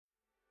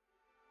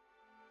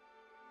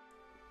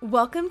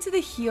Welcome to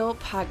the Heal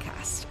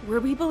Podcast, where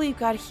we believe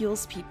God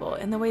heals people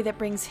in the way that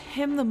brings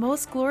Him the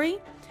most glory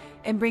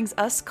and brings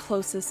us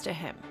closest to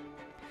Him.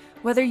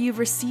 Whether you've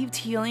received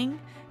healing,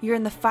 you're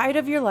in the fight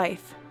of your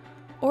life,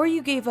 or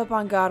you gave up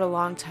on God a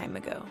long time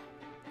ago,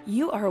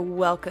 you are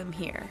welcome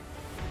here.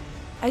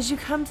 As you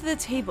come to the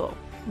table,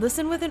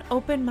 listen with an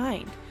open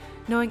mind,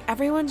 knowing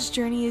everyone's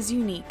journey is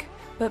unique,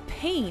 but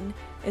pain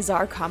is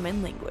our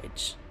common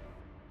language.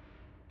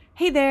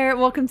 Hey there,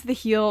 welcome to the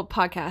Heal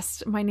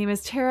Podcast. My name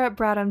is Tara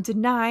Bradham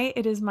Denai.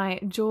 It is my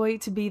joy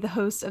to be the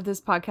host of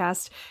this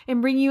podcast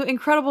and bring you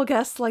incredible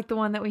guests like the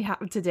one that we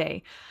have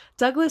today.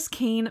 Douglas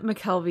Kaine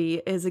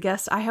McKelvey is a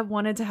guest I have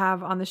wanted to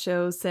have on the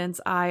show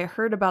since I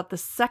heard about the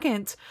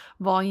second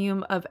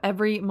volume of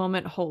Every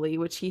Moment Holy,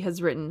 which he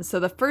has written. So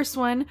the first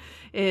one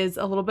is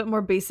a little bit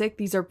more basic.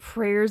 These are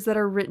prayers that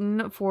are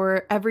written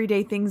for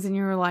everyday things in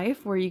your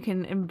life where you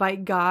can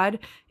invite God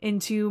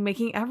into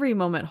making every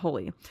moment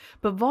holy.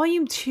 But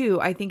volume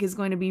 2, I think, is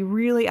going to be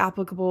really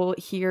applicable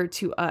here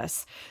to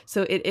us.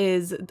 So it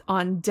is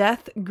on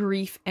death,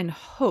 grief, and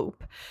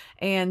hope.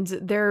 And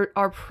there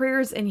are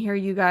prayers in here,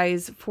 you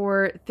guys,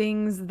 for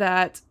things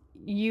that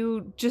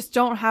you just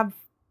don't have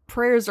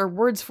prayers or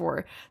words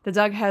for. That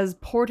Doug has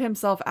poured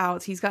himself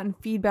out. He's gotten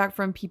feedback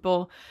from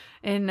people,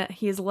 and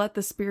he has let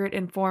the Spirit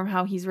inform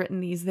how he's written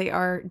these. They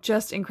are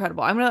just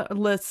incredible. I'm going to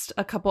list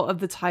a couple of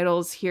the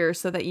titles here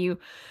so that you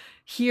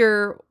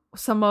hear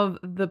some of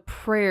the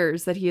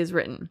prayers that he has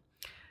written.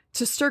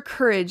 To stir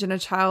courage in a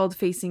child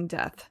facing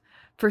death,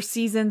 for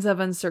seasons of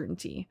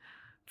uncertainty,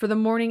 for the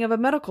morning of a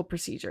medical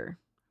procedure,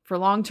 for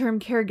long-term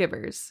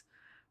caregivers,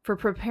 for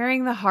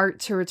preparing the heart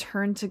to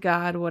return to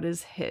God what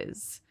is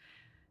His,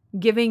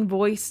 giving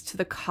voice to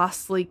the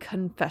costly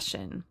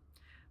confession,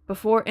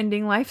 before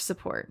ending life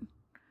support,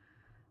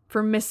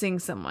 for missing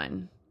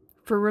someone,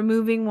 for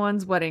removing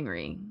one's wedding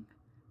ring,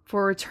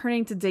 for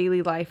returning to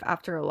daily life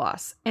after a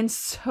loss, and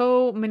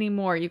so many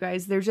more, you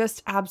guys. They're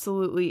just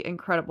absolutely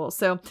incredible.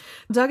 So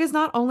Doug is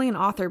not only an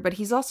author, but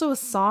he's also a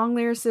song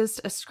lyricist,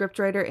 a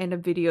scriptwriter, and a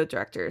video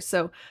director.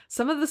 So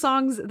some of the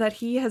songs that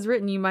he has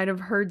written, you might have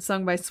heard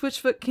sung by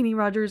Switchfoot, Kenny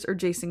Rogers, or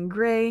Jason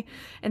Gray.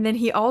 And then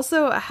he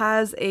also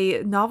has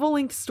a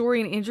novel-length story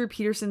in Andrew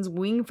Peterson's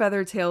Wing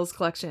Feather Tales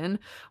collection,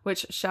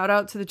 which, shout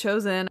out to The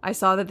Chosen. I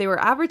saw that they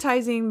were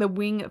advertising the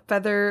Wing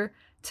Feather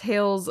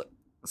Tales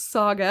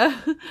saga.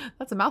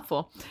 That's a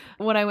mouthful.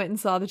 When I went and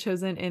saw The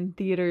Chosen in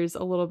theaters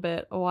a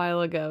while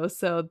ago.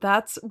 So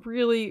that's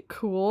really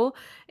cool.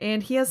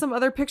 And he has some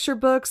other picture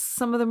books.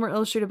 Some of them were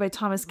illustrated by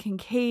Thomas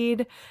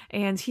Kincaid.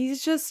 And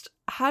he's just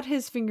had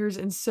his fingers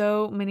in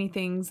so many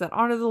things that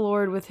honor the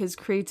Lord with his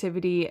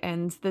creativity,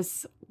 and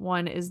this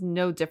one is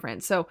no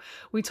different. So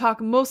we talk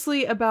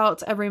mostly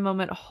about Every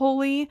Moment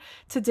Holy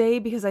today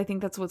because I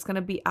think that's what's going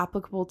to be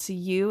applicable to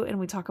you, and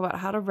we talk about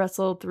how to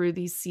wrestle through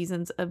these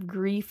seasons of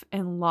grief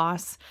and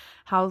loss,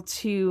 how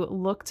to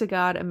look to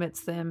God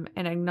amidst them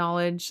and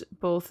acknowledge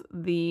both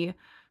the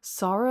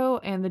sorrow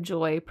and the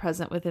joy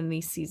present within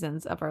these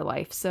seasons of our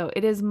life. So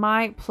it is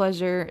my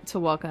pleasure to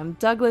welcome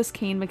Douglas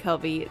Kaine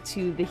McKelvey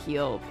to the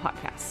Heal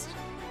Podcast.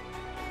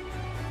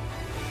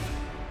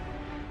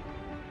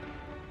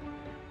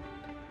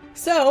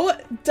 So,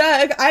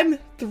 Doug, I'm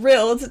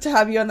thrilled to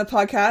have you on the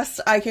podcast.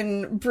 I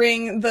can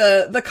bring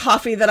the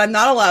coffee that I'm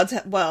not allowed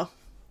to. Well,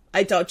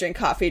 I don't drink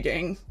coffee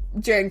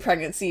during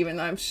pregnancy, even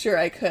though I'm sure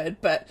I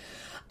could. But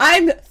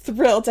I'm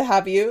thrilled to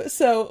have you.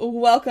 So,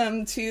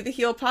 welcome to the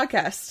Heal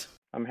Podcast.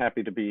 I'm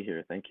happy to be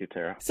here. Thank you,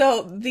 Tara.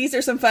 So these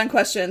are some fun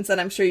questions that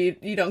I'm sure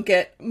you don't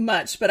get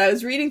much, but I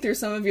was reading through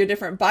some of your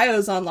different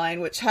bios online,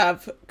 which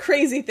have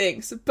crazy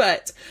things.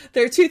 But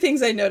there are two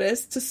things I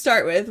noticed to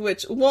start with,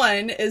 which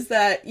one is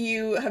that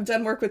you have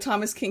done work with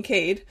Thomas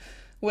Kincaid,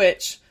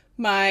 which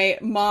my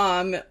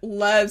mom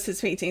loves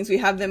his paintings. We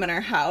have them in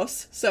our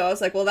house. So I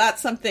was like, well,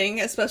 that's something,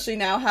 especially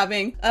now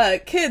having a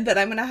kid, that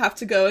I'm going to have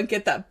to go and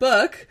get that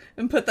book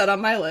and put that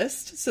on my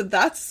list. So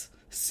that's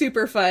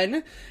super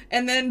fun.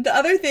 And then the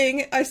other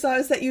thing I saw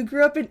is that you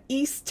grew up in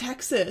East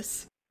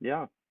Texas.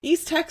 Yeah.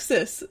 East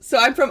Texas. So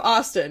I'm from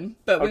Austin,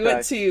 but we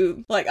went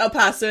to like El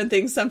Paso and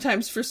things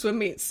sometimes for swim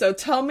meets. So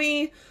tell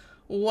me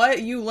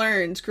what you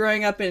learned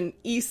growing up in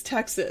East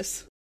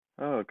Texas.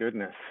 Oh,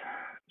 goodness.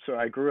 So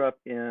I grew up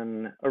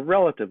in a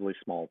relatively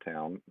small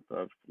town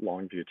of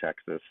Longview,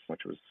 Texas,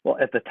 which was, well,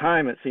 at the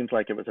time, it seems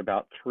like it was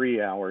about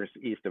 3 hours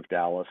east of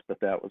Dallas, but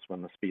that was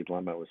when the speed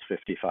limit was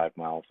 55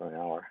 miles an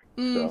hour.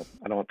 So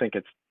I don't think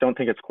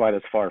it's quite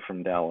as far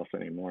from Dallas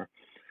anymore.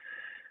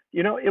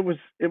 You know, it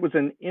was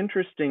an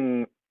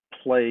interesting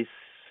place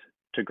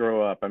to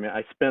grow up. I mean,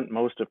 I spent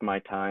most of my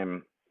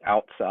time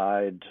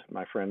outside.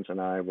 My friends and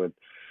I would,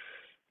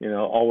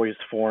 always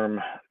form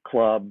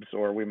clubs,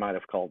 or we might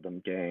have called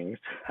them gangs.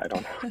 I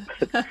don't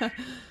know.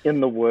 In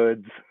the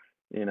woods,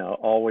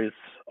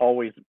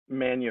 always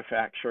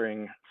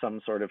manufacturing some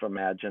sort of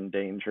imagined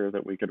danger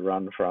that we could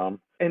run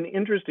from. An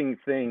interesting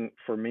thing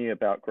for me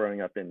about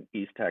growing up in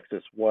East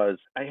Texas was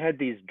I had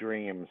these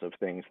dreams of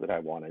things that I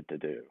wanted to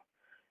do.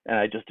 And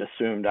I just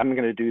assumed I'm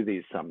going to do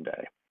these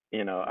someday.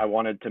 I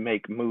wanted to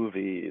make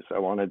movies. I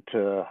wanted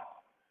to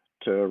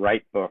to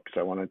write books.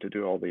 I wanted to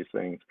do all these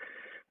things.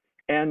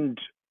 And,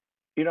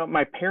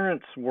 my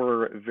parents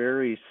were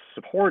very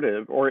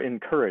supportive or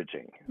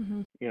encouraging.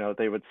 Mm-hmm.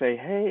 They would say,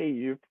 hey,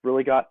 you've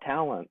really got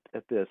talent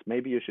at this.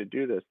 Maybe you should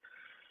do this.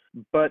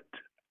 But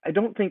I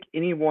don't think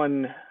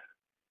anyone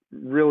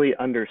really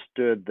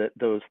understood that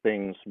those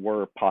things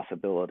were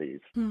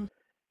possibilities, and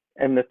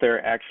that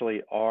there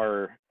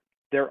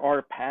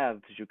are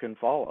paths you can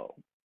follow.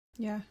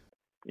 Yeah.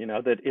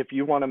 That if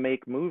you want to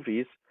make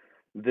movies,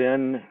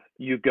 then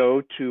you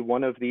go to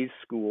one of these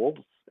schools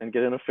and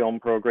get in a film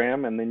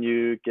program, and then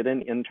you get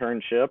an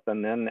internship,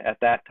 and then at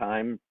that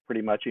time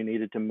pretty much you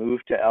needed to move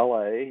to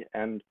LA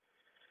and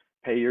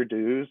pay your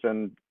dues.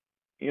 And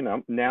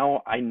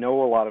now I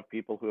know a lot of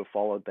people who have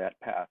followed that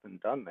path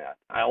and done that.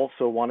 I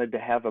also wanted to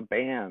have a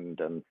band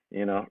and,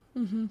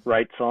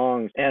 write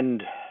songs.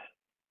 And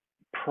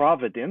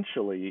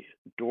providentially,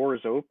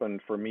 doors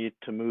opened for me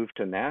to move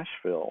to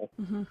Nashville,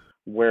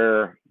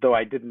 where, though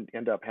I didn't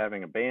end up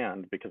having a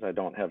band because I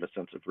don't have a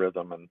sense of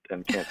rhythm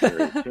and can't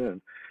carry a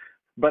tune,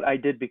 but I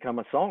did become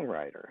a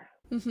songwriter.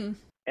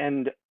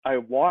 And I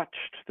watched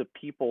the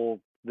people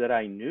that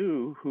I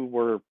knew who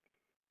were,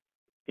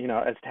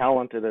 as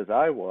talented as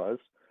I was,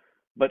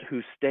 but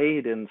who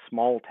stayed in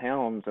small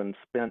towns and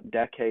spent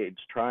decades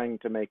trying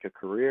to make a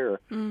career,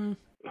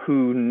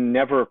 who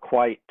never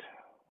quite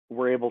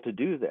were able to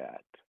do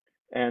that.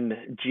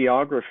 And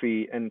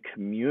geography and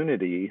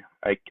community,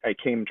 I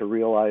came to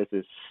realize,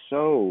 is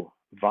so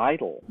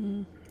vital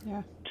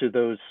to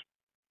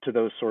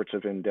those sorts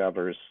of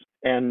endeavors.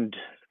 And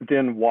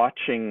then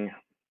watching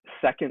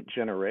second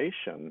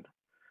generation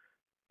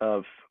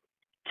of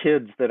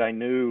kids that I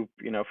knew,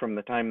 from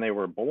the time they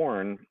were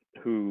born,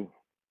 who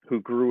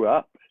grew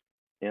up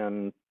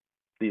in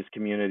these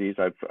communities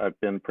I've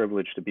been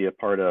privileged to be a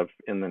part of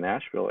in the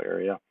Nashville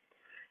area,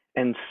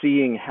 and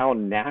seeing how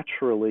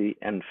naturally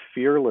and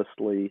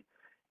fearlessly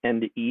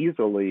and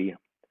easily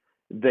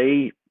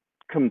they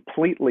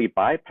completely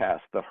bypassed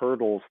the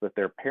hurdles that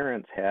their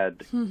parents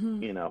had,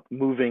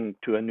 moving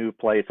to a new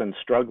place and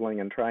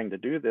struggling and trying to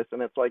do this.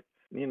 And it's like,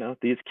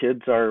 these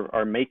kids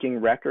are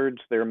making records,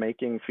 they're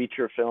making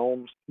feature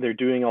films, they're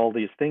doing all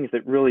these things.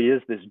 That really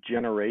is this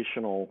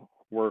generational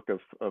work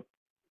of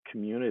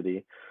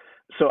community.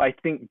 So I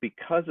think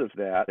because of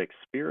that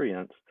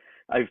experience,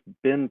 I've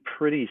been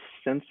pretty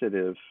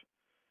sensitive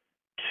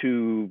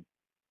to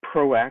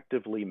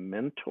proactively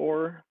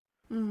mentor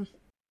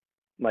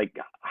like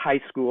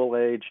high school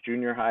age,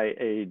 junior high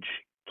age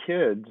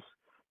kids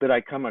that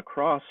I come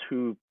across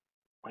who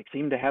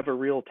seem to have a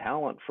real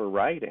talent for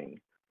writing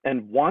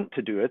and want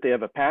to do it. They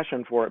have a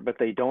passion for it, but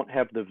they don't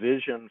have the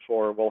vision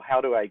for, well,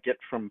 how do I get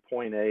from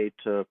point A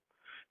to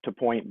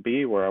point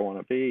B where I want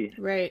to be?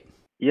 Right.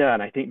 Yeah,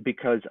 and I think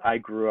because I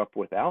grew up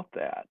without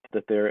that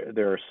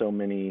there are so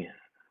many.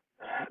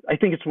 I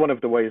think it's one of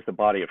the ways the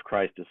body of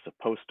Christ is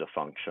supposed to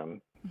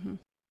function,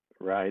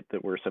 right?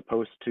 That we're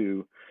supposed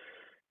to,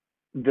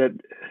 that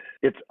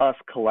it's us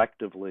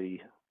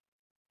collectively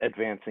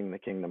advancing the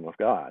kingdom of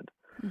God,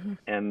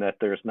 and that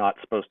there's not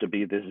supposed to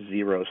be this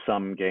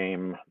zero-sum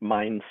game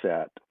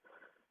mindset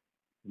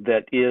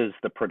that is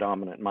the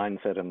predominant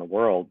mindset in the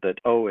world, that,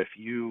 oh, if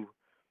you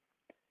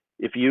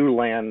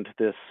land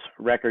this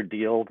record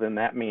deal, then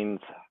that means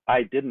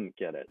I didn't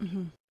get it.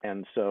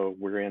 And so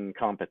we're in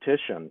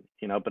competition,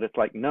 but it's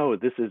like, no,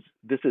 this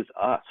is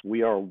us.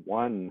 We are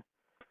one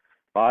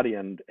body,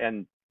 and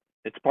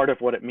it's part of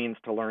what it means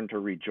to learn to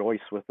rejoice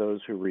with those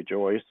who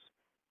rejoice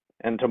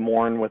and to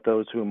mourn with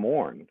those who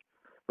mourn,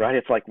 right?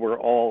 It's like we're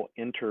all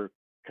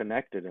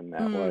interconnected in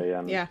that way.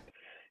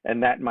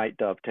 And that might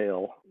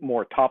dovetail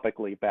more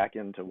topically back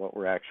into what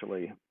we're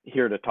actually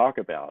here to talk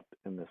about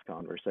in this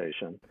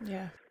conversation.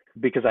 Yeah.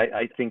 Because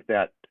I think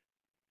that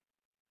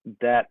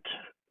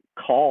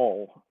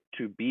call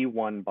to be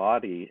one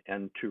body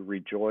and to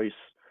rejoice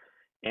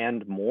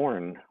and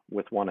mourn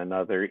with one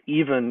another,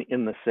 even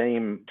in the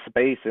same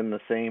space, in the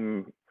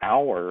same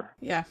hour.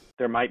 Yeah.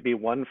 There might be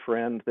one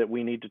friend that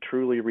we need to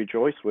truly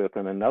rejoice with,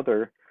 and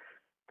another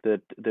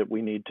that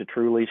we need to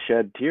truly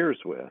shed tears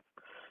with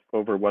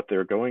over what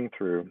they're going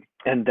through.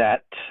 And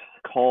that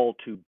call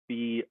to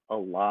be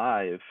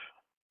alive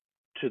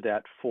to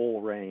that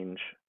full range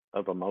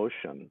of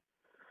emotion,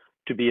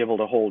 to be able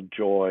to hold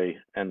joy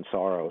and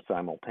sorrow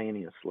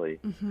simultaneously,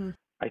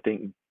 I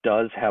think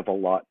does have a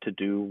lot to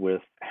do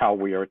with how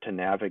we are to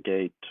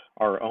navigate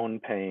our own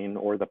pain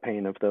or the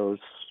pain of those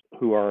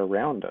who are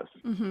around us.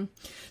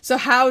 So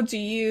how do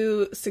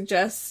you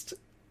suggest,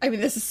 I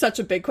mean, this is such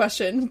a big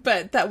question,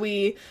 but that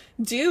we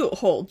do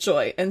hold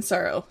joy and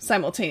sorrow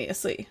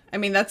simultaneously? I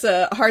mean, that's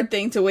a hard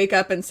thing to wake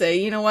up and say,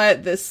 you know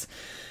what, this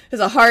is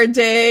a hard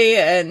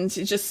day, and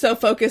just so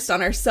focused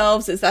on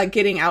ourselves. Is that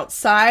getting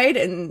outside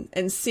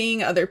and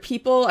seeing other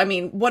people? I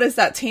mean, what does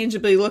that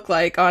tangibly look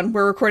like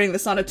we're recording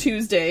this on a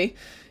Tuesday,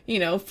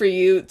 for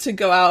you to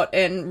go out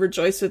and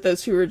rejoice with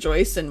those who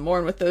rejoice and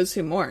mourn with those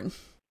who mourn?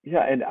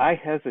 Yeah, and I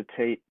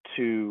hesitate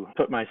to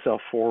put myself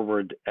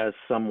forward as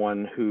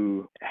someone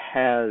who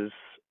has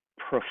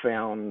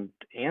profound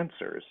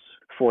answers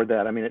for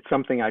that. I mean, it's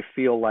something I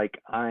feel like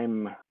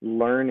I'm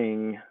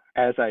learning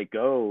as I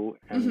go,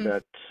 and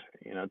that,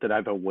 you know, that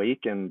I've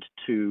awakened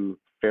to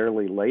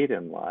fairly late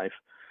in life.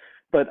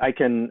 But I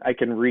can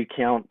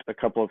recount a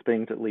couple of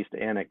things, at least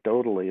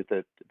anecdotally,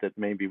 that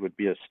maybe would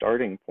be a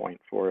starting point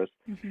for us.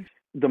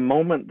 The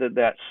moment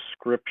that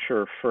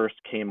scripture first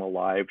came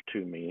alive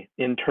to me,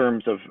 in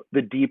terms of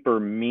the deeper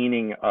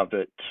meaning of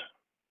it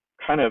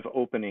kind of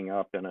opening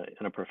up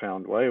in a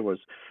profound way, was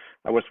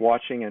I was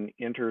watching an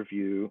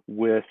interview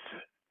with,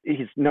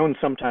 he's known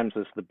sometimes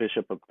as the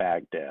Bishop of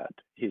Baghdad.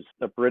 He's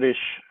a British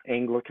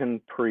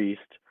Anglican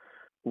priest,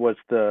 was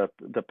the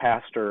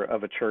pastor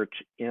of a church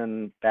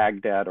in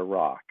Baghdad,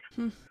 Iraq.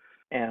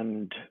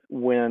 And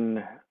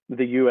when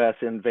the U.S.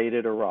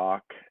 invaded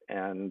Iraq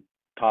and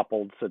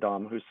toppled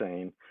Saddam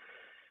Hussein,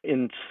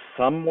 in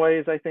some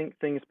ways I think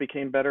things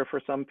became better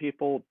for some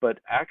people, but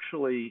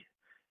actually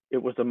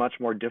it was a much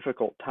more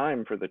difficult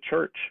time for the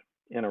church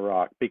in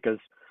Iraq, because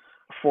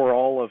for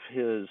all of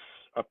his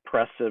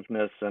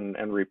oppressiveness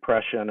and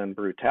repression and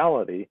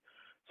brutality,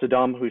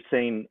 Saddam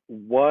Hussein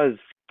was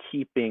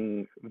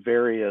keeping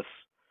various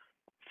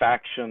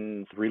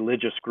factions,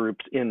 religious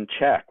groups in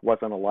check,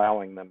 wasn't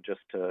allowing them just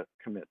to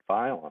commit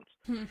violence.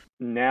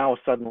 Now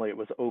suddenly it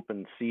was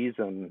open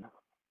season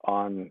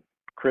on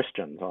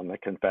Christians, on the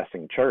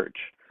confessing church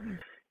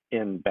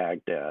in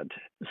Baghdad.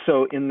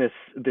 So in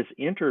this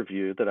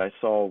interview that I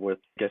saw with,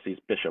 I guess he's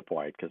Bishop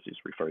White because he's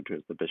referred to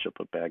as the Bishop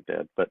of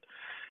Baghdad, but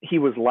he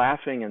was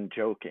laughing and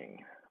joking,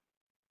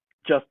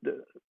 just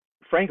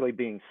frankly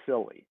being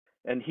silly.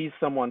 And he's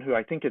someone who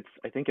I think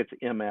it's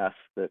MS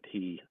that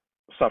he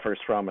suffers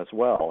from as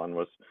well, and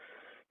was,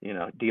 you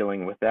know,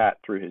 dealing with that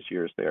through his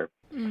years there.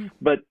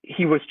 But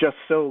he was just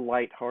so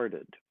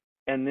lighthearted.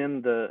 And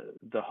then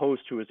the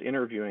host who was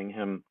interviewing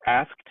him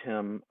asked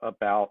him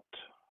about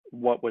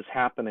what was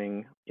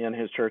happening in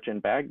his church in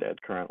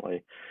Baghdad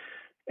currently.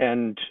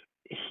 And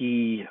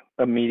he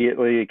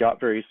immediately got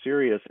very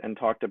serious and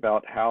talked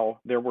about how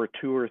there were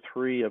 2 or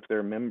 3 of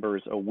their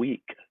members a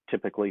week,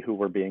 typically, who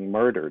were being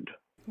murdered.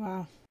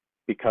 Wow.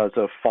 Because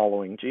of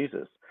following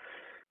Jesus.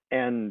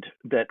 And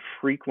that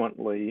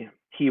frequently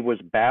he was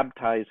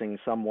baptizing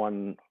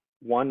someone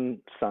one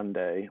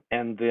Sunday,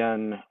 and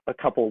then a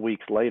couple of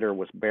weeks later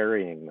was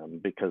burying them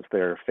because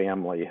their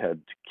family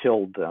had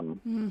killed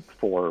them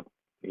for,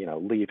 you know,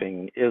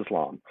 leaving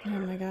Islam. Oh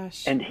my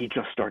gosh. And he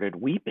just started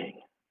weeping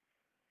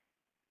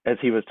as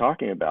he was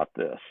talking about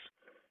this.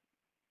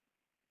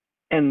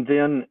 And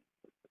then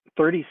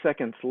 30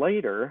 seconds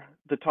later,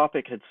 the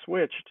topic had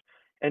switched,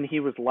 and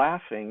he was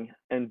laughing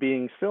and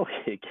being silly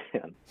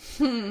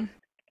again.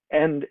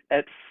 And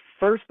at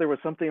first there was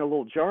something a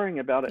little jarring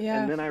about it.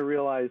 And then I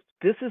realized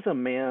this is a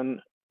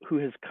man who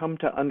has come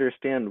to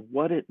understand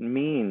what it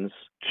means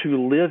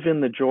to live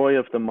in the joy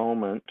of the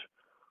moment,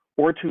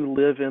 or to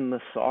live in the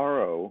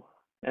sorrow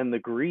and the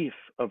grief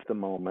of the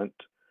moment.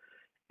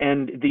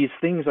 And these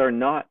things are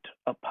not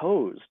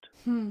opposed,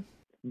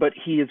 but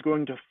he is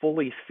going to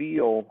fully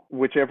feel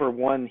whichever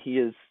one he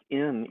is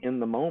in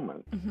the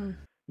moment.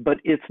 But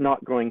it's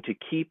not going to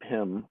keep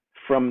him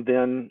from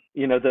then,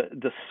 you know,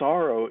 the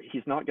sorrow,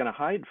 he's not going to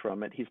hide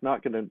from it. He's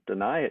not going to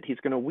deny it. He's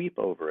going to weep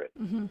over it.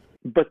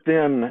 But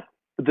then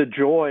the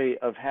joy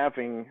of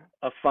having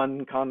a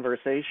fun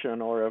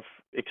conversation, or of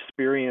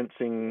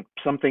experiencing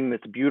something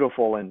that's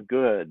beautiful and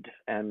good,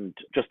 and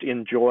just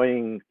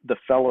enjoying the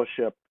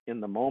fellowship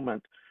in the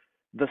moment,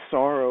 the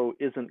sorrow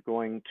isn't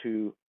going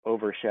to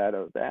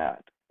overshadow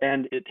that.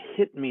 And it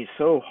hit me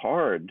so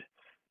hard.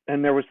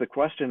 And there was the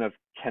question of,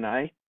 can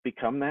I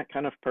become that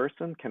kind of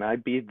person? Can I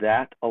be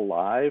that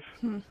alive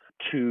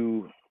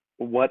to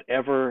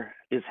whatever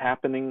is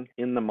happening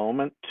in the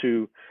moment,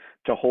 to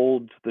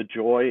hold the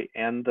joy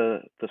and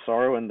the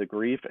sorrow and the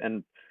grief,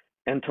 and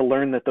to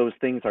learn that those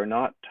things are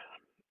not,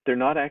 they're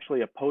not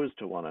actually opposed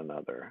to one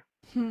another,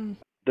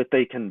 that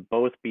they can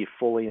both be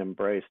fully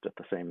embraced at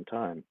the same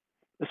time.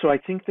 So I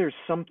think there's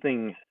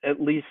something,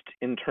 at least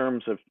in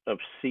terms of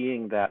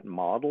seeing that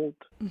modeled,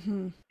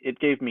 it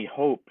gave me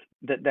hope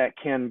that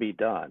can be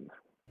done.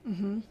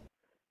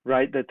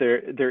 Right? That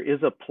there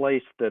is a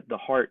place that the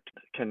heart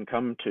can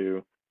come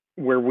to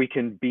where we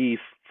can be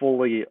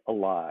fully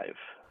alive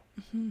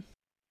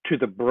to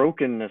the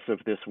brokenness of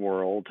this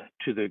world,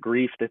 to the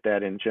grief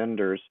that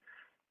engenders,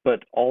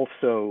 but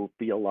also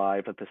be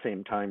alive at the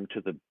same time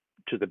to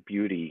the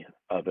beauty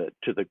of it,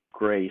 to the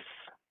grace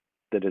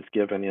that is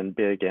given in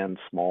big and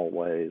small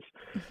ways,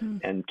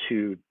 and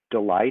to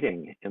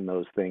delighting in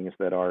those things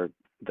that are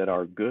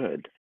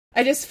good.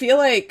 I just feel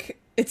like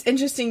it's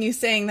interesting you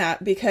saying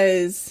that,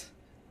 because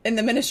in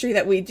the ministry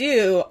that we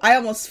do, I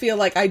almost feel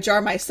like I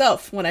jar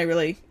myself when I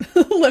really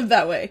live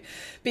that way.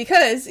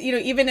 Because, you know,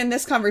 even in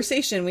this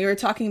conversation, we were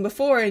talking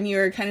before and you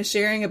were kind of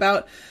sharing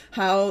about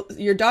how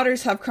your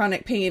daughters have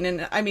chronic pain.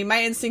 And I mean,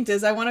 my instinct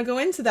is I want to go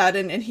into that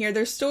and hear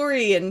their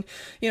story and,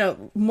 you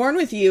know, mourn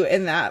with you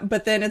in that.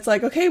 But then it's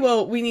like, okay,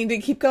 well, we need to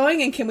keep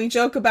going. And can we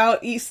joke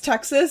about East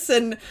Texas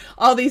and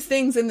all these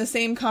things in the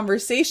same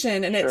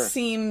conversation? And it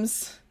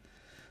seems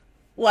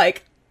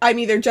like I'm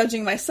either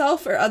judging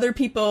myself or other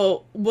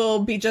people will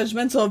be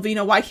judgmental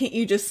of, why can't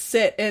you just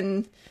sit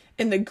in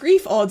the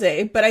grief all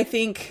day? But I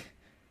think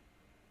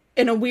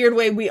in a weird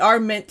way, we are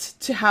meant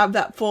to have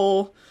that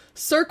full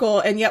circle,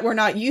 and yet we're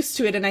not used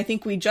to it. And I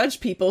think we judge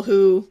people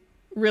who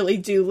really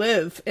do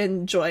live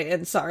in joy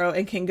and sorrow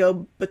and can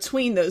go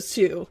between those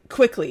two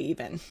quickly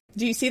even.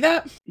 Do you see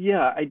that?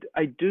 Yeah,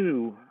 I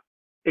do.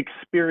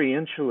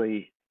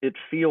 Experientially, it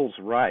feels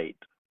right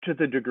to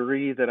the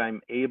degree that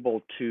I'm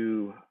able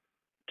to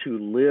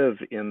live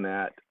in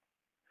that.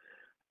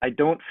 I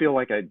don't feel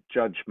like I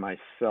judge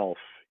myself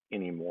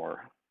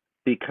anymore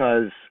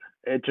because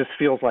it just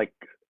feels like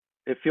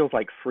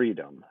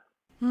freedom.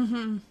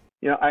 Mm-hmm.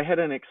 I had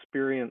an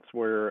experience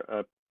where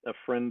a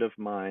friend of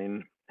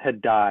mine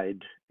had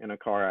died in a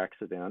car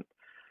accident,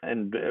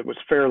 and it was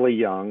fairly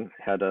young,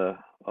 had a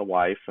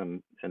wife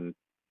and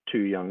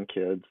two young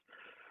kids.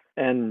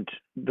 And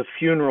the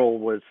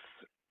funeral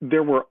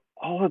there were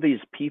all of these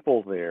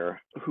people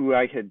there who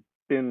I had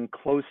been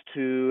close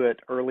to at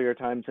earlier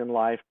times in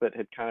life, but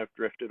had kind of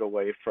drifted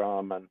away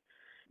from, and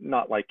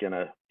not like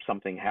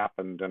something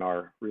happened and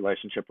our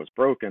relationship was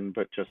broken,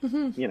 but just,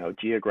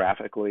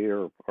 geographically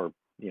or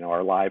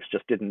our lives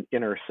just didn't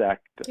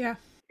intersect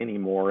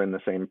anymore in the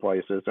same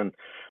places. And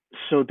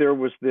so there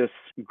was this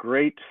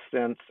great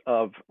sense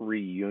of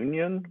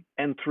reunion.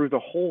 And through the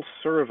whole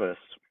service,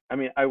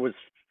 I was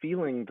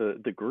feeling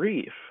the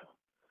grief.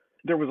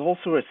 There was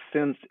also a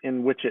sense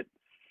in which it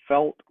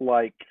felt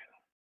like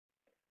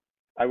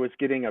I was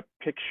getting a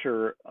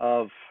picture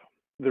of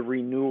the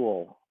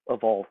renewal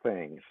of all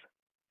things.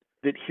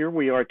 That here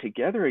we are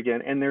together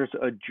again, and there's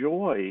a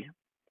joy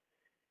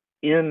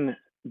in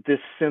this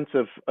sense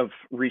of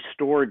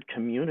restored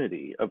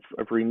community, of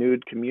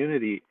renewed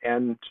community.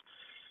 And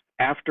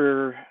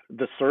after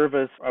the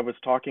service, I was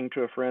talking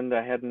to a friend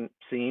I hadn't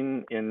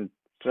seen in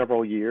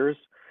several years,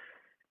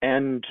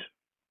 and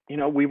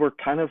we were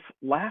kind of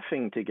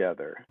laughing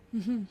together.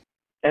 Mm-hmm.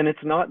 And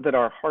it's not that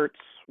our hearts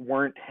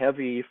weren't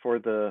heavy for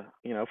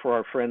for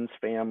our friend's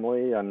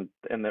family, and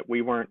that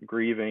we weren't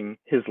grieving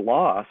his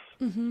loss.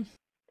 Mm-hmm.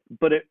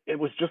 But it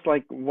was just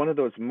like one of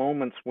those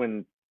moments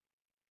when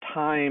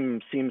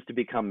time seems to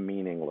become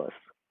meaningless,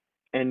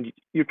 and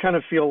you kind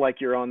of feel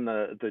like you're on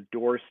the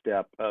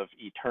doorstep of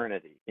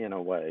eternity in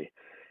a way.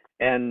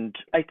 And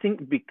I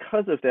think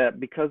because of that,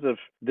 because of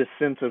this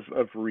sense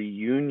of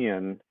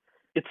reunion,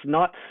 it's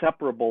not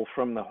separable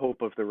from the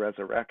hope of the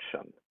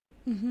resurrection,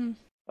 mm-hmm.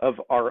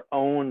 of our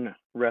own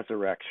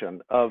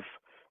resurrection, of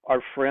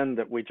our friend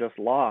that we just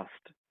lost,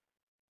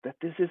 that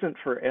this isn't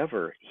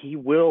forever. He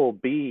will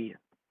be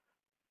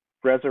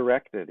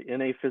resurrected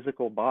in a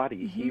physical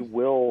body. Mm-hmm. He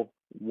will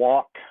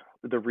walk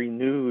the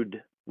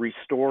renewed,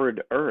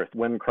 restored earth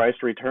when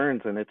Christ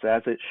returns, and it's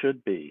as it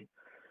should be,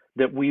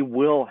 that we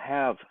will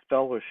have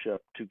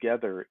fellowship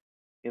together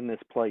in this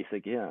place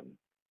again,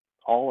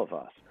 all of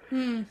us.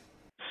 Mm.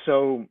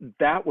 So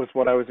that was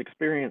what I was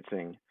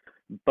experiencing.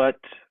 But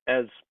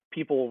as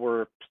people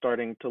were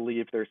starting to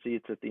leave their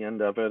seats at the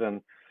end of it,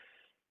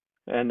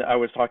 and I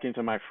was talking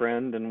to my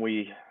friend, and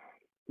we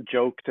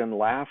joked and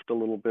laughed a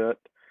little bit,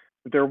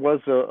 there was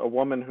a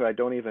woman who I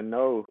don't even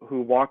know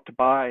who walked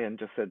by and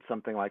just said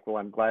something like, "Well,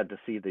 I'm glad to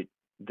see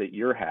that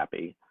you're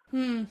happy,"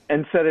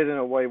 and said it in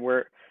a way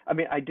where,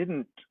 it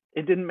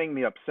didn't make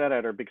me upset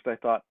at her, because I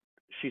thought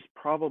she's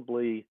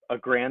probably a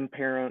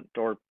grandparent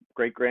or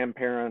great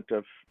grandparent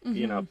of,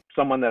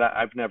 someone that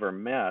I've never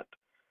met,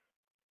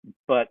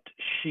 but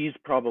she's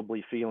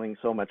probably feeling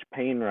so much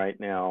pain right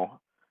now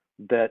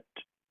that,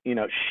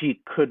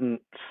 she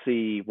couldn't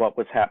see what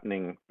was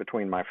happening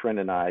between my friend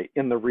and I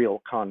in the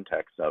real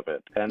context of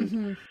it.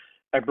 And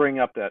I bring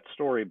up that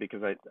story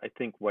because I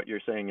think what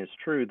you're saying is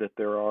true, that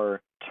there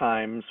are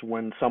times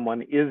when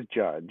someone is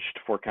judged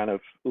for kind of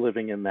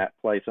living in that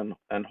place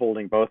and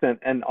holding both.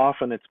 And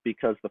often it's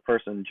because the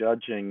person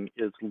judging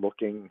is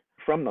looking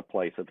from the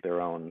place of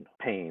their own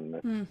pain,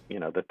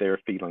 that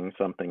they're feeling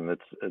something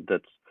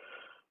that's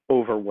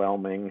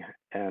overwhelming,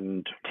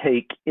 and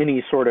take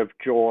any sort of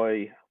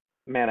joy,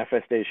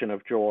 manifestation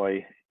of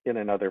joy in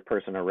another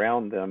person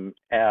around them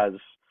as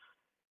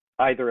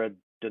either a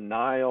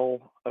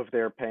denial of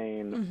their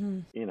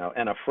pain,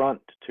 an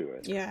affront to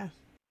it. Yeah.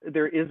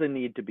 There is a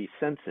need to be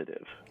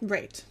sensitive.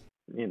 Right.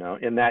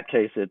 In that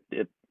case,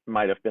 it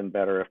might have been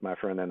better if my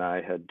friend and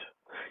I had,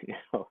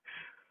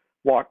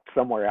 walked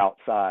somewhere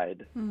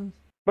outside.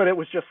 But it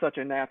was just such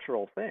a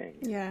natural thing,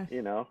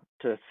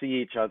 to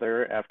see each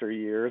other after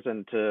years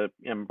and to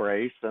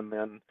embrace and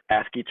then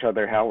ask each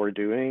other how we're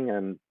doing.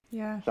 And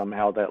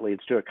somehow that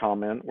leads to a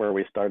comment where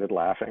we started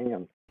laughing.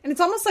 And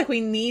it's almost like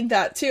we need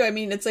that too.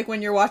 It's like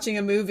when you're watching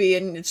a movie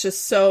and it's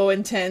just so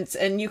intense,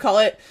 and you call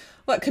it,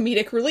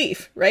 comedic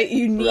relief, right?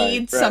 You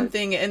need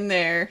something in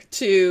there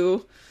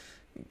to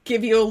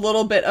give you a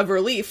little bit of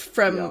relief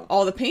from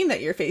all the pain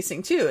that you're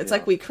facing too. It's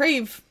like we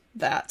crave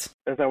that.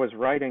 As I was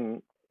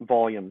writing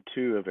volume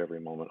 2 of Every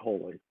Moment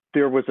Holy,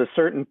 there was a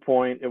certain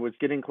point, it was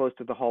getting close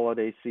to the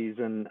holiday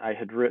season. I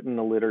had written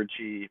a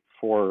liturgy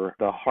for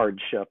the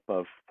hardship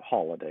of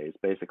holidays,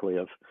 basically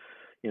of,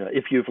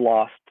 if you've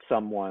lost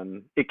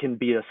someone, it can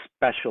be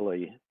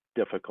especially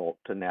difficult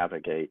to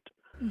navigate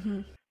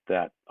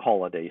that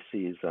holiday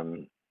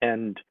season.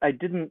 And I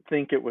didn't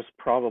think it was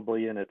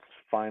probably in its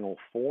final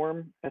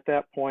form at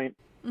that point,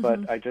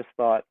 but I just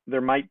thought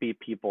there might be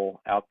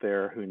people out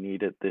there who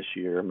need it this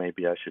year.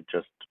 Maybe I should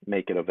just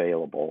make it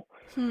available.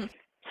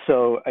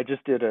 So I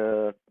just did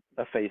a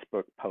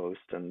Facebook post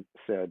and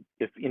said,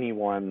 if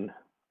anyone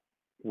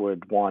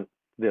would want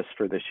this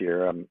for this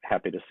year, I'm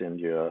happy to send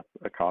you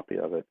a copy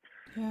of it.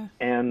 Yeah.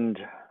 And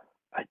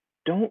I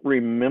don't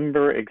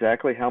remember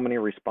exactly how many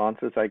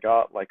responses I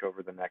got, like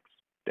over the next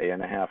day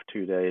and a half,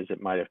 2 days.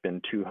 It might have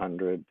been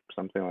 200,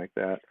 something like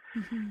that.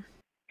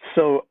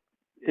 So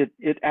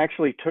it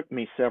actually took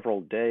me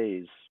several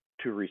days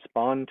to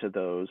respond to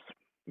those,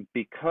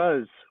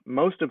 because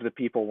most of the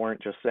people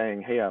weren't just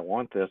saying, hey, I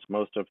want this.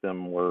 Most of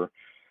them were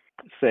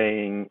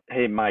saying,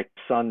 hey, my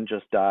son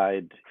just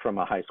died from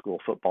a high school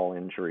football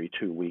injury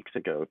 2 weeks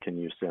ago. Can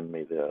you send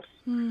me this?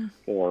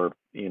 Or,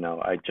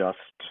 I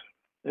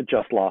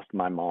just lost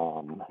my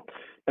mom.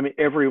 I mean,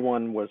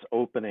 everyone was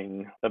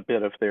opening a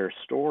bit of their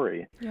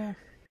story. Yeah.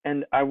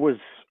 And I was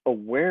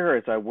aware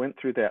as I went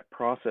through that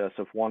process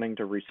of wanting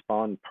to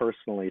respond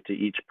personally to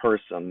each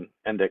person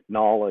and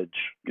acknowledge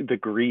the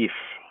grief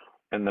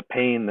and the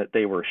pain that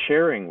they were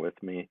sharing with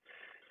me,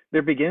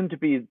 there began to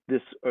be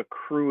this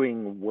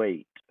accruing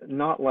weight,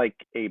 not like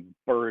a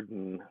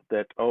burden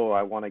that, oh,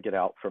 I want to get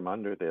out from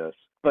under this,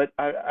 but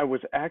I was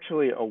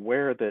actually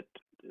aware that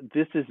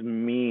this is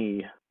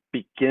me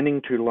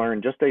beginning to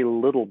learn just a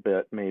little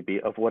bit maybe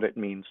of what it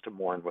means to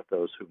mourn with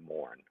those who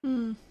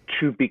mourn.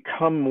 To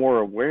become more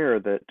aware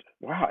that,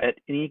 wow, at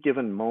any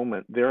given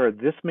moment, there are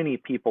this many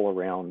people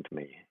around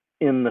me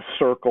in the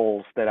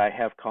circles that I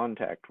have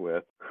contact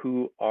with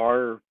who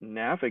are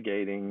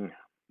navigating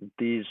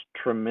these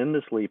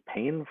tremendously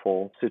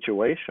painful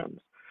situations.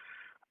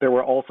 There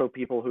were also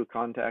people who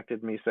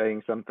contacted me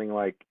saying something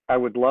like, I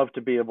would love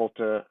to be able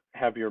to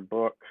have your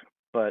book,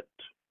 but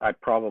I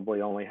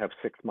probably only have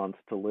 6 months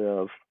to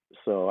live,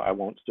 so I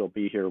won't still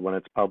be here when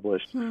it's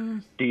published. Do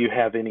you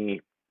have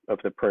any of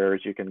the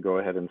prayers you can go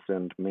ahead and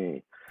send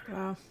me?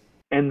 Wow.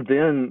 And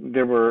then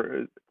there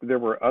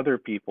were other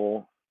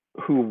people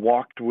who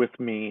walked with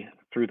me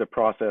through the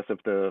process of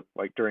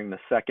during the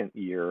second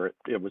year,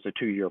 it was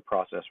a 2-year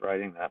process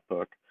writing that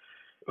book,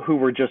 who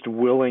were just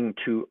willing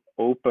to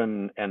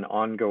open an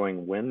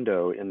ongoing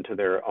window into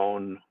their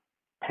own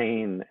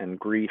pain and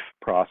grief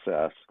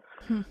process.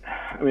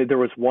 I mean, there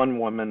was one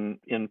woman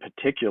in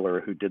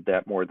particular who did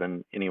that more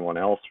than anyone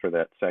else for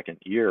that second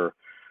year,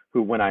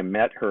 who, when I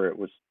met her, it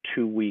was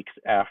 2 weeks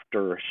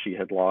after she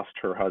had lost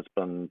her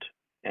husband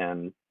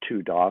and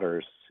 2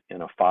 daughters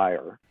in a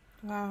fire.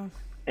 Wow.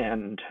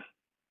 And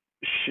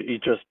she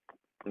just,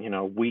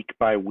 week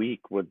by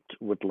week would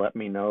let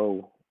me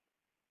know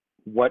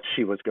what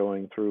she was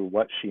going through,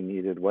 what she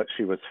needed, what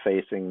she was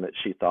facing, that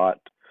she thought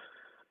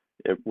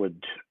it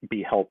would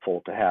be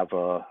helpful to have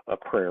a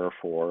prayer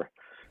for.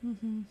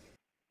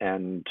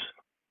 And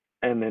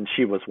then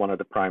she was one of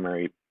the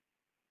primary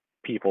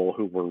people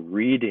who were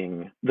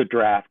reading the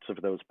drafts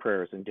of those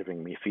prayers and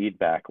giving me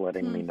feedback,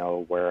 letting me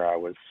know where I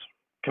was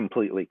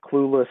completely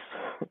clueless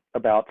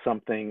about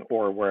something,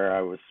 or where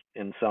I was,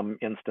 in some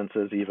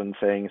instances, even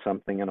saying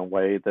something in a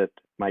way that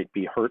might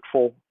be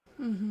hurtful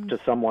to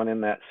someone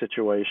in that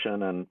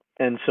situation.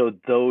 And so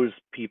those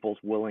people's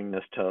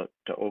willingness to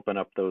open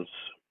up those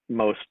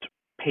most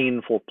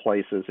painful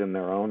places in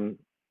their own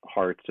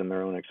hearts and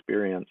their own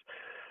experience,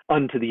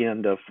 unto the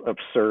end of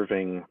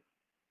serving,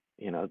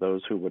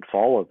 those who would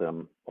follow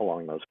them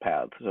along those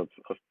paths of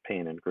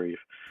pain and grief.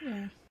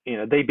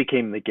 They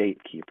became the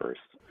gatekeepers.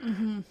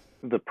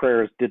 The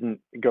prayers didn't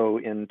go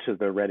into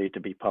the ready to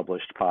be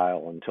published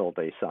pile until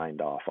they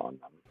signed off on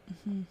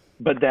them.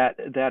 But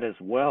that as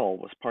well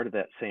was part of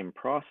that same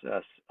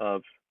process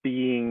of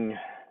being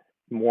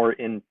more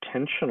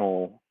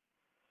intentional,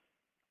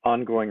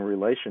 ongoing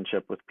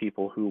relationship with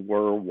people who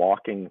were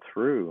walking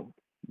through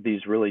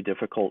these really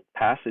difficult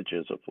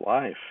passages of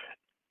life,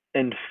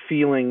 and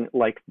feeling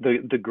like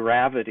the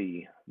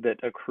gravity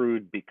that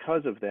accrued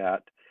because of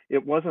that.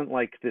 It wasn't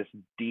like this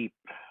deep,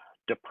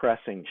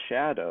 depressing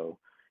shadow.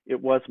 It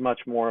was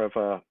much more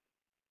of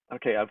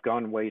okay, I've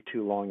gone way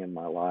too long in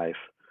my life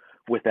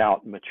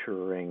without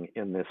maturing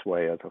in this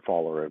way as a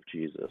follower of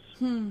Jesus,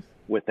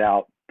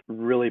 without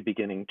really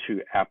beginning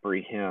to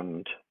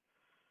apprehend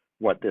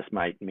what this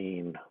might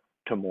mean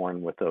to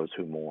mourn with those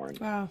who mourn.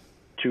 Wow.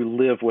 To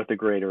live with a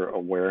greater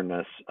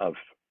awareness of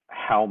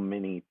how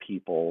many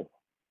people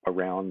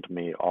around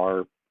me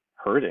are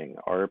hurting,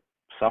 are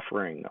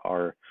suffering,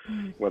 are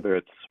whether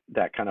it's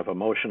that kind of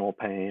emotional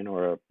pain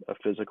or a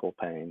physical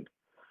pain.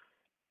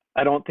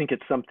 I don't think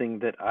it's something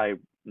that I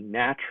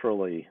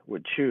naturally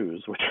would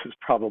choose, which is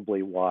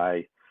probably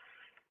why,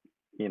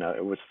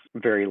 it was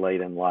very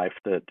late in life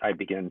that I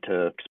began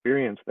to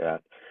experience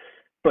that.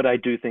 But I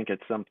do think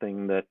it's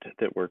something that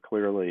we're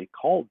clearly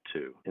called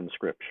to in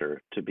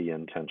Scripture to be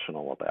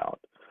intentional about.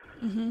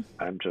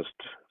 I'm just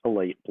a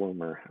late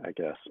bloomer, I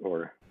guess,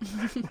 or...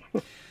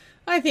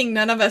 I think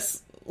none of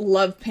us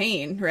love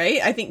pain, right?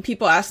 I think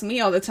people ask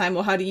me all the time,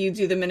 well, how do you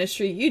do the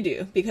ministry you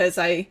do? Because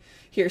I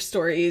hear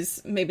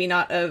stories, maybe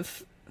not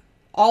of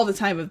all the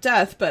time of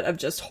death, but of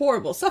just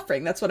horrible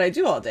suffering. That's what I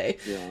do all day,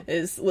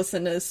 is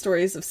listen to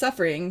stories of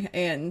suffering.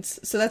 And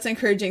so that's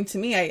encouraging to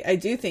me. I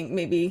do think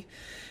maybe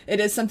it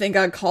is something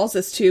God calls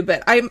us to,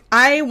 but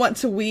I want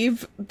to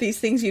weave these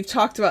things you've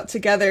talked about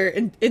together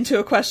into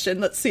a question.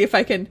 Let's see if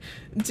I can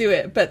do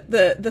it. But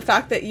the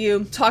fact that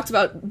you talked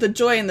about the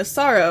joy and the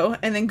sorrow,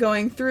 and then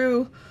going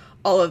through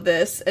all of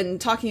this and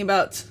talking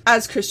about,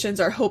 as Christians,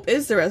 our hope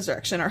is the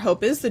resurrection, our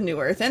hope is the new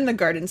earth and the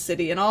garden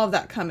city and all of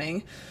that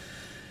coming.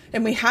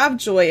 And we have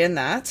joy in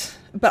that.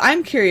 But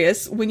I'm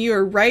curious, when you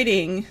were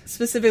writing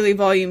specifically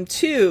volume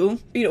 2,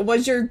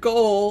 was your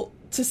goal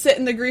to sit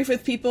in the grief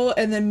with people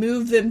and then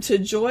move them to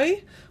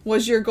joy?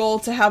 Was your goal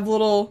to have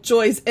little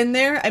joys in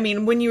there? I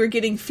mean, when you were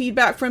getting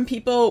feedback from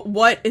people,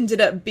 what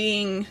ended up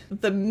being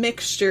the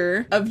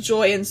mixture of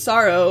joy and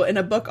sorrow in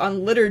a book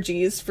on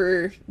liturgies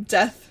for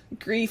death,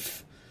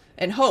 grief,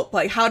 and hope?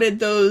 Like, how did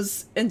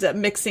those end up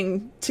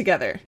mixing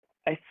together?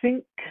 I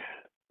think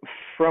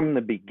from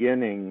the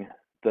beginning,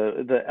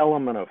 the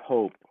element of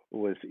hope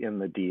was in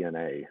the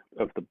DNA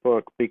of the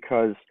book,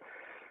 because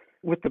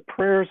with the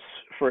prayers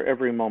for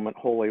every moment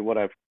holy, what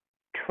I've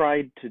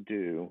tried to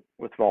do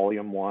with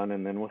volume 1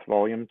 and then with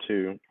volume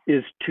 2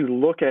 is to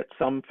look at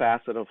some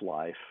facet of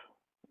life,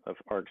 of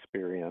our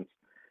experience,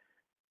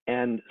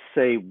 and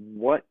say,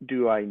 what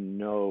do I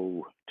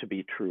know to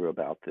be true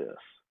about this?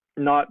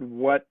 Not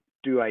what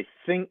do I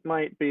think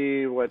might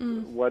be, what's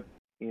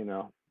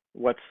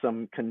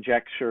some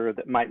conjecture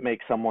that might make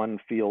someone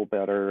feel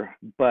better,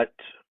 but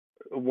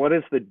what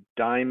is the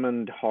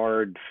diamond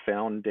hard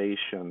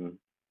foundation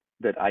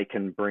that I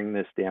can bring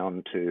this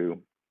down to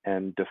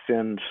and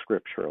defend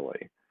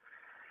scripturally?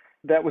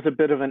 That was a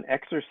bit of an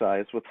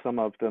exercise with some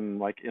of them,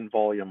 like in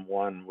volume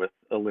 1 with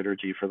a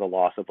liturgy for the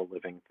loss of a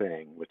living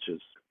thing, which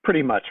is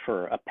pretty much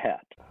for a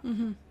pet.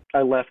 Mm-hmm.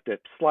 I left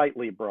it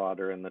slightly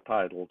broader in the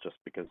title just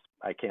because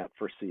I can't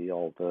foresee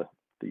all the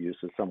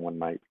uses someone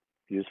might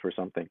use for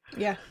something.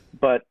 Yeah.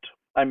 But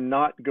I'm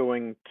not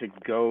going to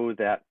go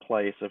that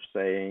place of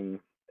saying,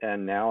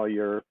 and now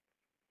your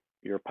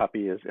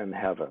puppy is in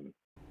heaven.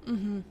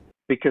 Mm-hmm.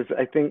 Because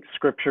I think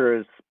scripture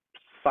is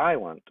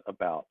silent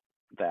about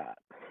that.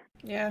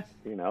 Yeah.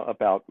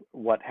 About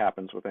what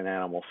happens with an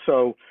animal.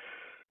 So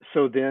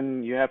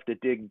then you have to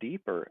dig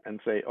deeper and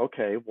say,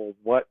 okay, well,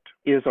 what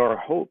is our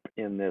hope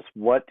in this?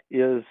 What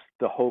is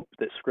the hope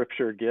that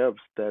scripture gives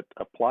that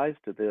applies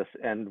to this,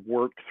 and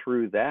work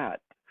through that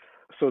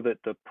so that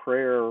the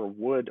prayer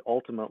would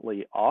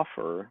ultimately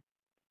offer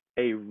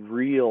a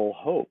real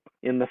hope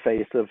in the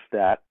face of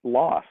that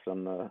loss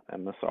and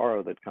the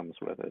sorrow that comes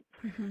with it.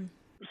 Mm-hmm.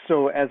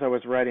 So as I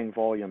was writing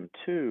volume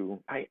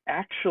 2,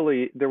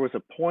 there was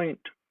a point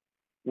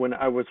when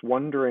I was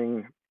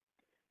wondering,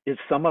 is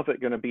some of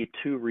it going to be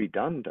too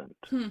redundant?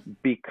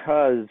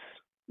 Because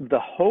the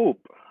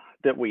hope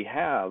that we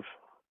have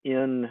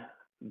in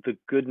the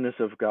goodness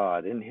of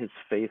God, in his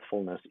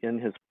faithfulness, in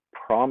his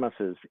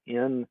promises,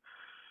 in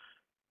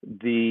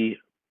the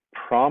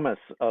promise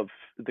of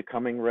the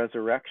coming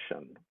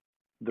resurrection,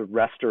 the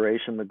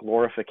restoration, the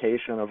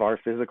glorification of our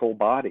physical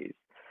bodies,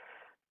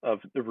 of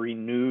the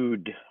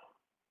renewed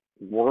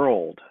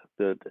world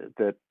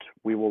that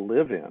we will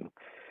live in.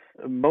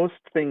 Most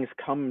things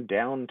come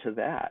down to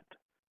that.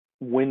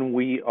 When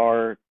we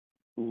are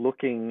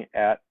looking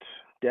at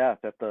death,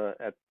 at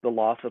the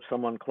loss of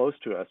someone close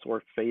to us,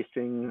 or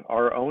facing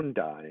our own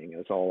dying,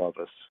 as all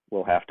of us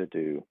will have to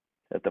do,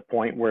 at the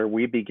point where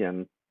we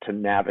begin to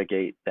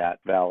navigate that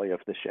valley of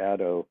the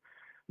shadow,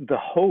 the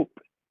hope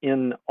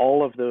in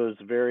all of those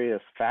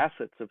various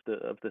facets of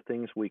the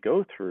things we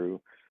go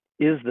through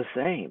is the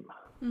same.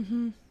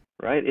 Mm-hmm.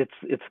 Right?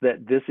 It's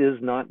that this is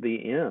not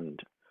the end.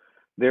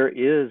 There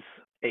is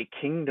a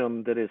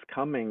kingdom that is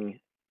coming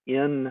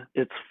in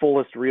its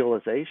fullest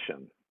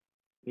realization.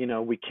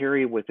 We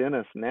carry within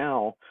us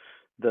now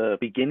the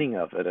beginning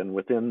of it, and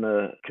within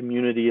the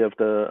community of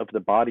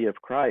the body of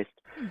Christ.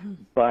 Mm-hmm.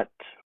 But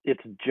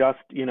it's just,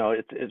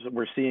 it's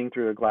we're seeing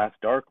through a glass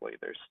darkly.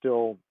 There's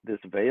still this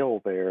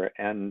veil there,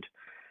 and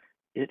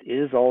it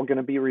is all going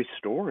to be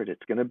restored.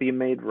 It's going to be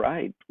made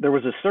right. There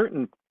was a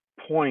certain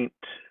point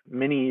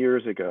many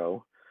years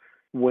ago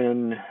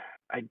when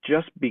I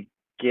just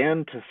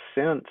began to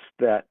sense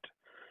that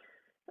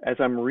as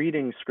I'm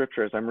reading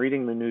scripture, as I'm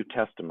reading the New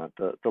Testament,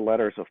 the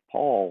letters of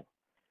Paul,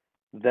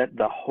 that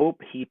the hope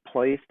he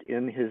placed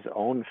in his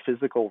own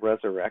physical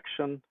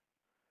resurrection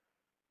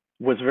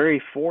was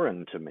very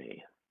foreign to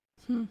me.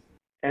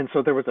 And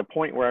so there was a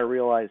point where I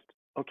realized,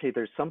 okay,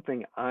 there's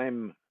something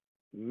I'm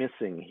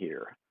missing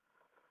here.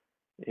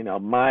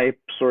 My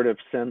sort of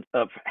sense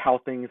of how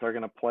things are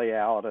going to play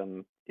out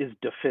and is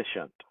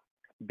deficient,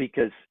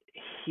 because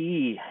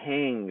he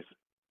hangs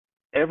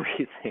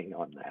everything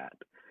on that.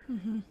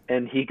 Mm-hmm.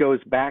 And he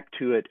goes back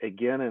to it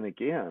again and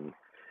again.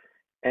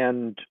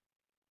 And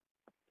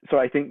so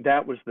I think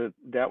that was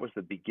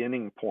the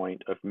beginning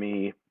point of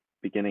me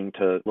beginning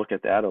to look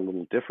at that a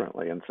little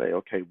differently and say,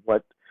 okay,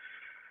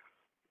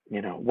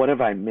 what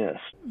have I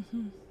missed?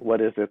 Mm-hmm.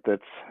 What is it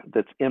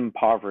that's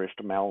impoverished,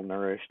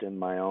 malnourished in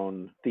my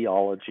own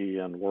theology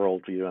and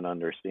worldview and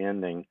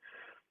understanding,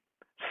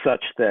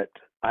 such that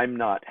I'm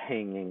not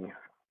hanging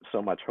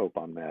so much hope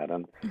on that?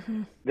 And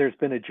Mm-hmm. there's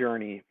been a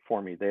journey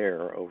for me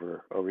there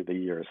over the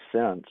years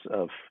since,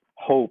 of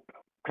hope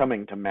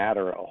coming to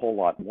matter a whole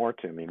lot more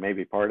to me.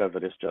 Maybe part of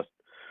it is just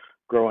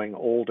growing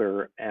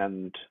older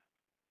and,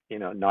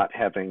 not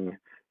having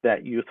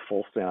that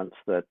youthful sense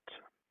that,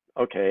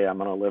 okay, I'm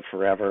going to live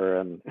forever.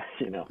 And,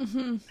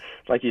 Mm-hmm.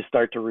 like you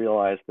start to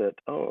realize that,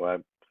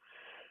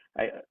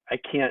 I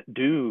can't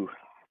do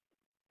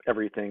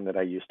everything that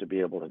I used to be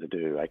able to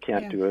do. I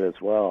can't do it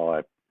as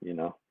well.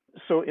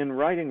 So in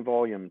writing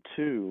volume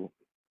 2,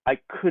 I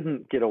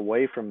couldn't get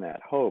away from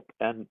that hope.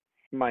 And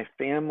my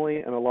family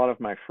and a lot of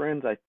my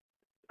friends,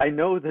 I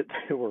know that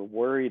they were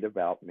worried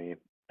about me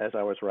as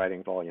I was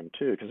writing volume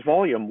 2, because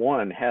volume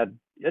 1 had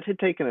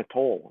taken a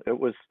toll.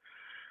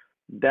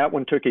 That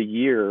one took a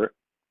year,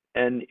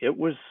 and it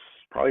was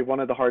probably one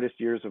of the hardest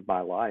years of my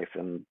life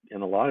in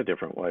a lot of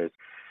different ways.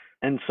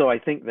 And so I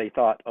think they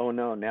thought, oh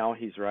no, now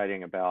he's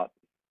writing about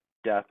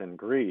death and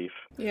grief.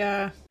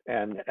 Yeah.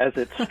 And as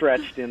it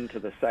stretched into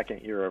the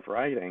second year of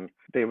writing,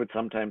 they would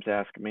sometimes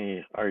ask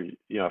me,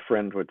 a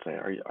friend would say,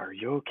 are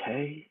you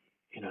okay?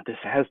 This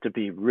has to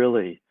be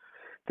really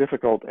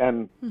difficult.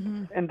 And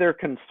Mm-hmm. and their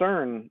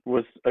concern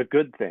was a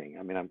good thing.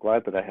 I mean, I'm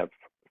glad that I have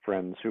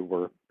friends who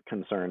were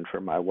concerned for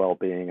my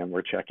well-being and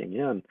were checking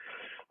in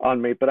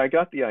on me. But I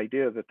got the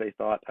idea that they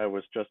thought I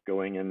was just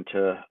going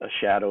into a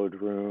shadowed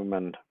room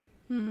and,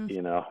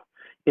 Mm-hmm.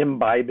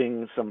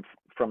 imbibing from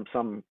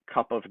some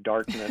cup of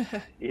darkness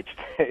each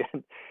day.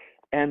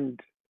 And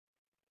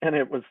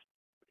it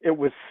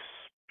was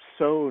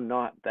so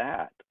not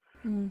that,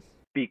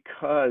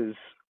 because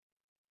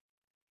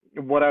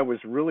what I was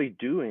really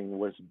doing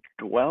was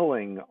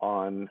dwelling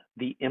on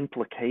the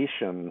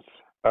implications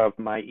of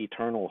my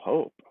eternal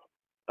hope,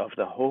 of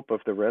the hope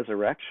of the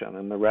resurrection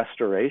and the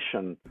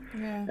restoration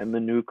and the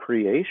new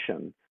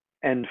creation,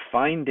 and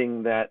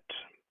finding that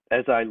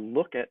as I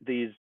look at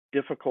these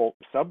difficult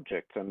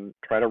subjects and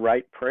try to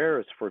write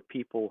prayers for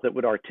people that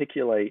would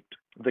articulate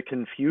the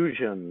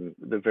confusion,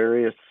 the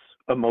various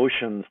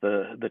emotions,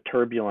 the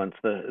turbulence,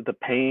 the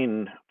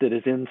pain that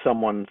is in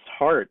someone's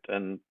heart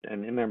and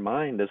in their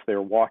mind as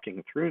they're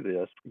walking through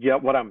this.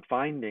 Yet what I'm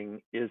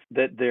finding is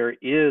that there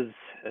is,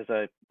 as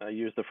I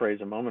used the phrase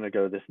a moment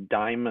ago, this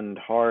diamond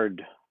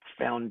hard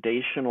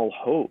foundational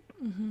hope,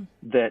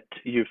 that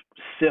you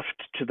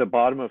sift to the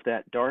bottom of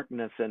that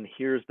darkness and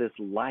here's this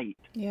light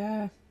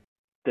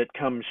that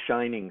comes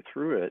shining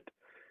through it.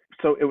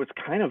 So it was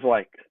kind of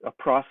like a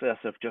process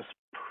of just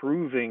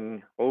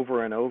proving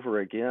over and over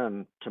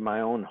again to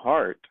my own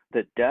heart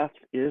that death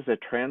is a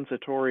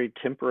transitory,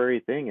 temporary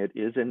thing. It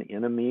is an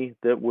enemy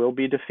that will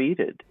be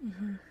defeated.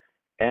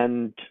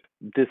 And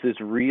this is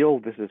real,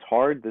 this is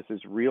hard, this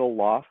is real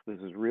loss, this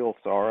is real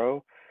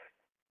sorrow.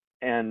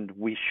 And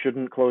we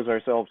shouldn't close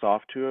ourselves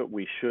off to it.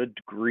 We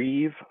should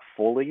grieve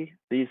fully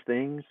these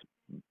things.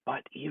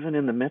 But even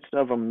in the midst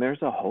of them,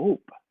 there's a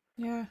hope.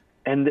 Yeah.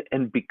 And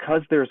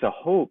because there's a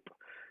hope,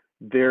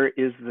 there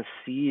is the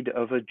seed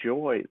of a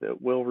joy that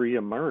will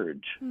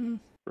reemerge,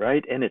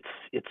 right? And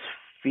it's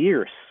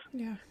fierce.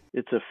 Yeah.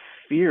 It's a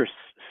fierce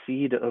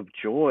seed of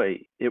joy.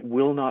 It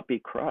will not be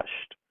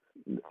crushed.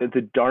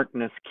 The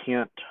darkness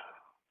can't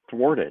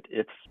thwart it.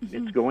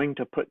 It's going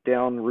to put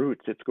down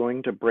roots. It's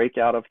going to break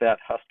out of that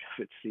husk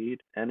of its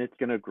seed, and it's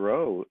going to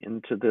grow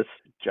into this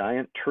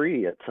giant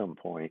tree at some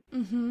point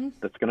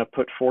that's going to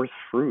put forth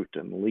fruit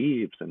and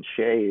leaves and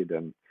shade.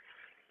 And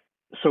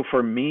so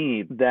for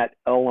me, that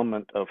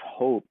element of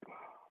hope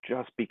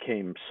just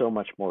became so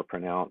much more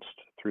pronounced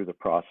through the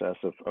process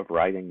of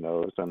writing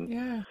those.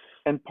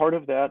 And part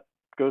of that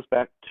goes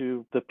back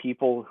to the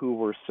people who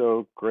were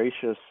so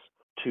gracious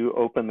to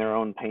open their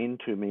own pain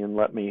to me and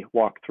let me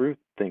walk through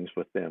things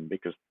with them,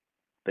 because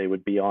they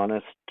would be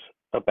honest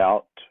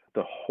about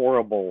the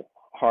horrible,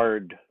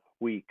 hard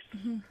weeks.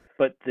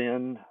 But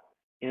then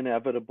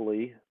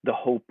inevitably the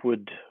hope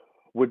would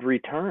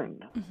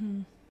return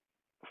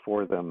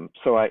for them.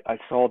 So I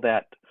saw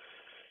that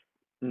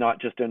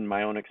not just in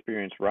my own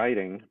experience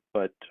writing,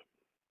 but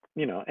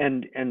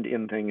and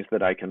in things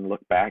that I can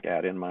look back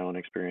at in my own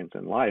experience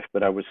in life,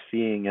 but I was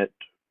seeing it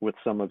with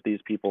some of these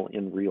people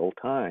in real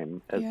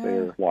time as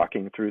they're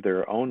walking through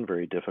their own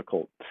very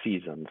difficult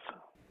seasons.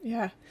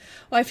 Yeah.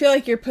 Well, I feel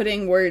like you're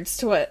putting words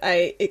to what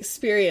I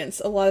experience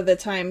a lot of the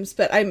times,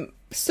 but I'm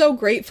so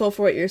grateful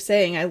for what you're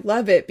saying. I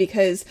love it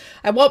because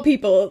I want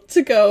people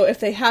to go, if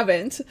they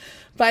haven't,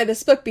 buy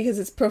this book because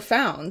it's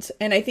profound.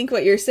 And I think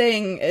what you're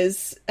saying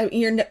is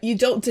you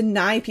don't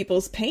deny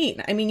people's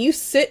pain. I mean, you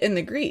sit in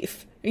the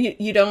grief.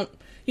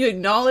 You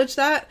acknowledge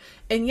that,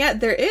 and yet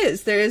there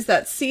is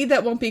that seed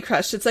that won't be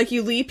crushed. It's like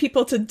you leave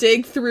people to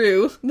dig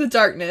through the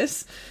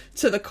darkness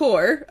to the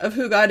core of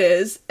who God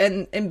is,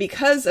 and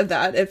because of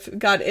that, if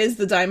God is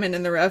the diamond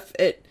in the rough,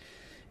 it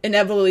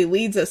inevitably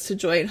leads us to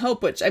joy and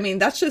hope, which, I mean,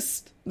 that's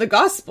just the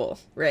gospel,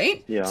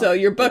 right? Yeah. So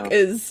your book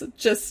is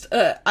just,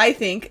 I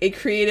think, a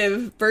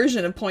creative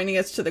version of pointing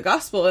us to the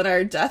gospel in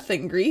our death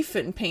and grief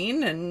and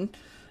pain and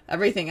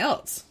everything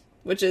else,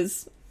 which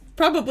is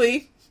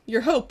probably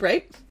your hope,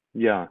 right?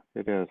 Yeah,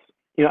 it is.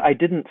 I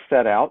didn't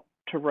set out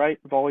to write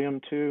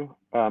volume 2.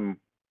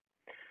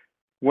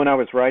 When I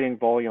was writing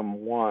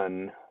volume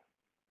 1,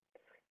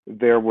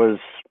 there was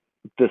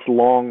this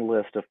long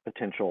list of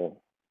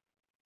potential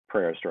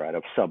prayers to write,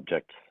 of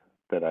subjects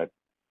that I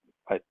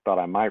thought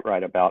I might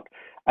write about.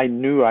 I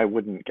knew I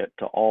wouldn't get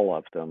to all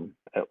of them,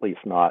 at least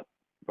not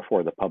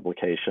before the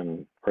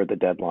publication or the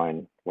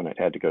deadline when it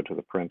had to go to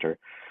the printer.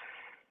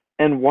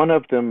 And one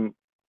of them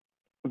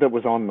that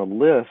was on the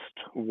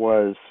list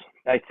was,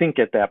 I think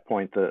at that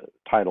point, the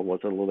title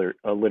was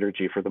a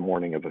liturgy for the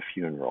morning of a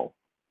funeral.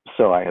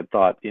 So I had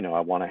thought, I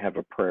want to have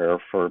a prayer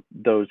for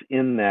those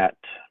in that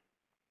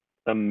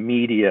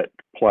immediate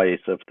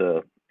place of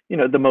the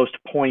most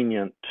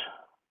poignant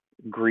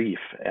grief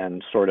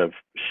and sort of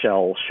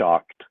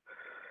shell-shocked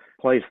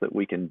place that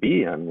we can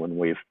be in when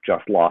we've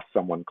just lost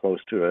someone close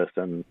to us,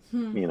 and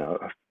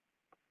a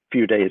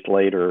few days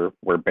later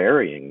we're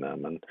burying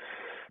them.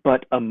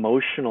 But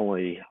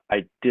emotionally,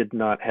 I did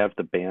not have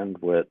the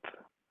bandwidth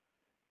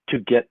to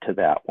get to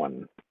that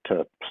one,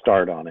 to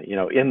start on it.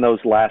 In those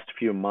last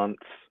few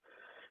months,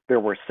 there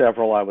were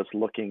several I was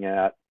looking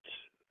at,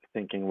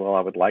 thinking, well,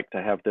 I would like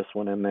to have this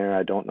one in there.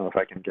 I don't know if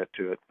I can get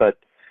to it. But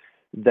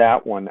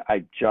that one,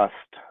 I just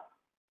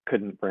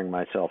couldn't bring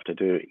myself to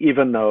do,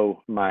 even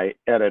though my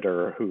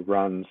editor, who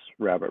runs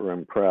Rabbit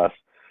Room Press,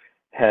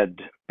 had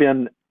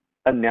been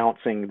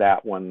announcing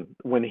that one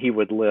when he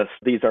would list,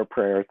 these are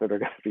prayers that are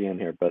going to be in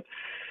here. But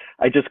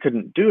I just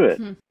couldn't do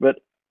it. But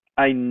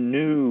I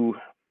knew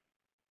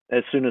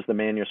as soon as the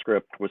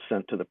manuscript was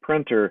sent to the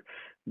printer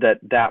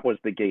that was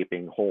the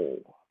gaping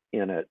hole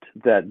in it,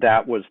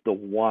 that was the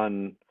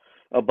one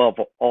above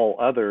all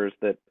others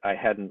that I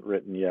hadn't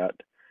written yet,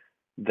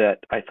 that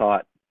I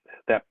thought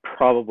that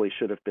probably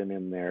should have been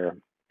in there.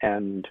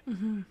 And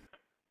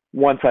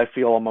once I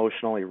feel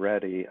emotionally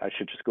ready, I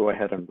should just go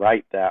ahead and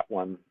write that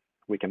one.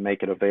 We can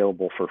make it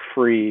available for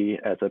free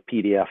as a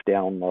PDF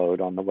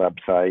download on the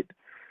website.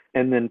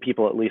 And then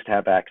people at least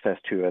have access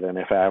to it. And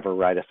if I ever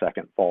write a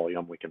second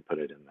volume, we can put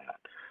it in that.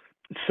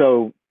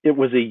 So it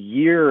was a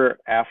year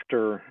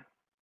after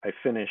I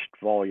finished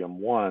volume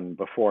 1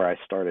 before I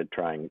started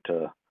trying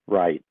to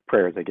write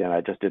prayers again.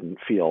 I just didn't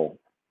feel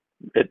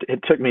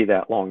it took me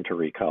that long to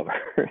recover.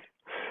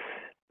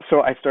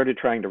 So I started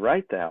trying to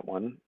write that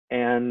one,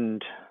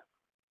 and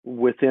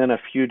within a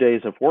few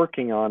days of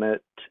working on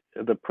it,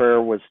 the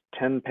prayer was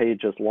 10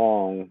 pages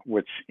long,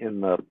 which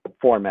in the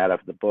format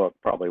of the book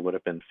probably would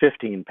have been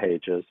 15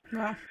 pages.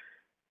 Wow.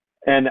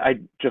 And I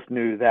just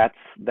knew that's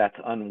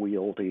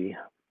unwieldy.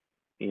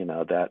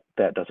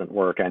 That doesn't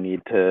work. I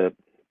need to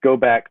go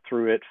back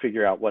through it,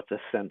 figure out what's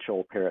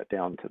essential, pare it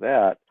down to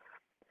that.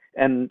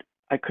 And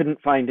I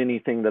couldn't find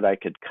anything that I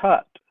could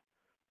cut.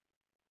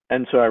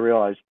 And so I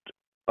realized,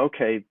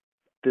 okay,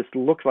 this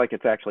looks like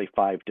it's actually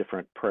 5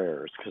 different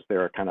prayers, because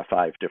there are kind of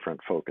 5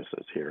 different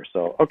focuses here.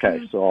 So, okay,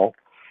 so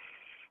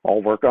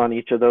I'll work on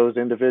each of those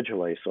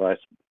individually. So I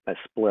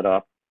split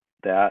up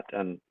that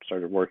and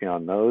started working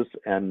on those.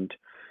 And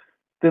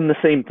then the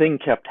same thing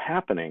kept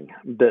happening,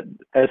 that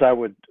as I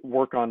would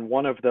work on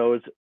one of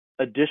those,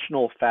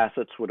 additional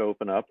facets would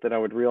open up that I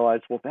would realize,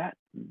 well, that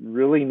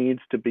really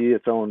needs to be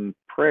its own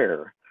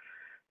prayer.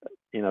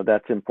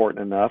 That's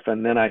important enough.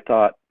 And then I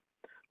thought,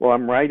 well,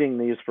 I'm writing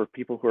these for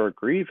people who are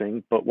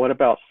grieving, but what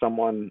about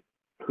someone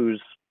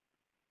who's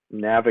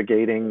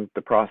navigating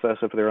the process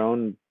of their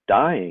own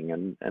dying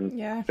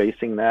and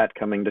facing that,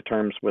 coming to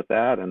terms with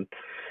that, and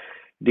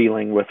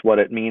dealing with what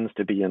it means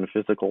to be in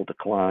physical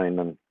decline?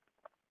 And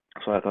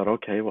so I thought,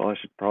 okay, well, I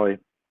should probably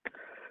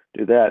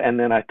do that. And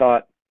then I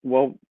thought,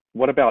 well,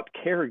 what about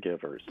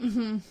caregivers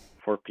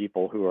for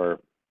people who are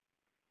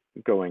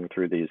going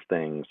through these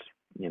things?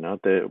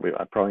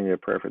 I probably need a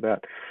prayer for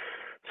that.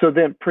 So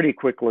then pretty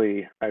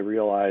quickly I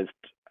realized,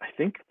 I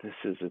think this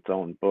is its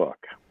own book.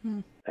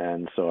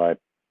 And so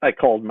I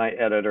called my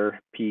editor,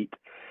 Pete,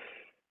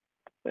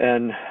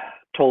 and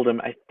told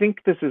him, I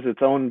think this is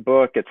its own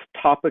book. It's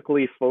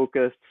topically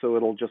focused, so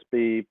it'll just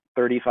be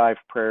 35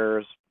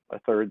 prayers, a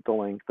third the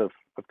length of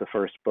the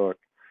first book.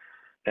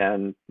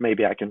 And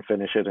maybe I can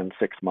finish it in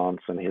 6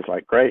 months. And he's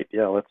like, great,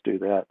 yeah, let's do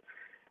that.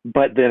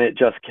 But then it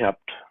just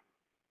kept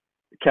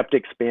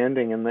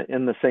expanding in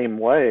the same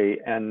way.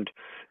 And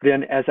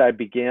then as I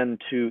began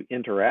to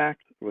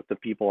interact with the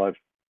people I've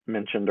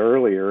mentioned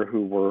earlier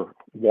who were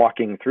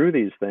walking through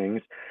these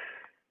things,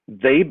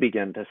 they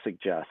began to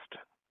suggest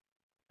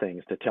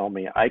things, to tell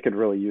me I could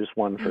really use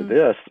one for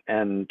this,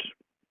 and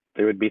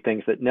there would be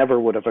things that never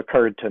would have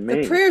occurred to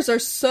me. The prayers are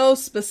so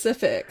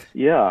specific.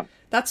 Yeah.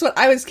 That's what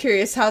I was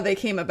curious how they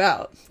came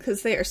about,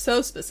 because they are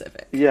so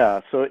specific.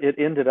 Yeah, so it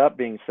ended up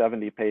being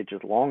 70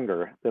 pages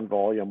longer than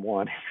volume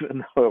 1,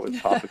 even though it was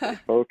topically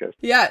focused.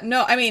 Yeah,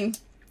 no, I mean,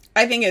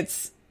 I think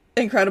it's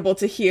incredible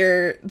to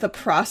hear the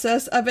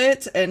process of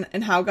it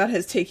and how God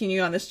has taken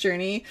you on this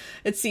journey.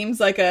 It seems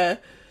like a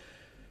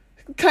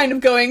kind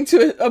of going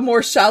to a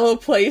more shallow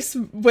place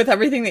with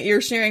everything that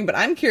you're sharing, but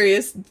I'm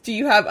curious, do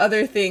you have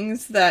other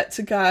things that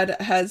God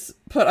has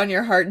put on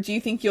your heart? Do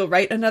you think you'll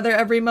write another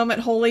Every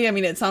Moment Holy? I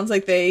mean, it sounds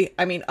like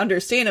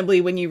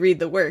understandably, when you read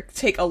the work,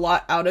 take a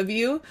lot out of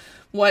you.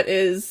 What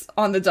is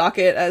on the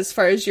docket as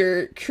far as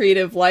your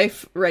creative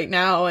life right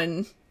now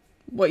and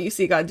what you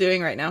see God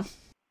doing right now?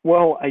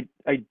 Well,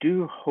 I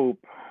do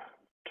hope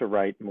to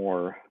write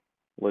more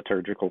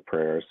liturgical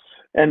prayers.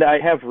 And I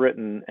have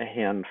written a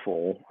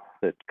handful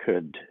that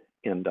could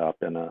end up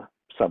in a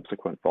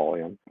subsequent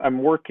volume.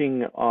 I'm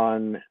working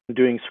on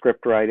doing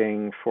script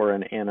writing for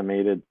an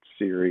animated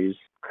series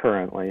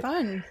currently.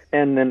 Fun.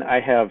 And then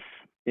I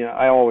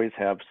always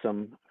have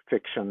some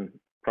fiction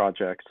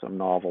projects, some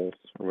novels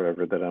or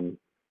whatever that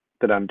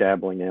I'm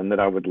dabbling in that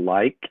I would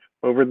like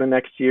over the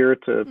next year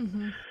to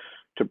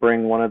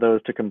bring one of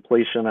those to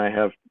completion.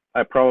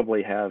 I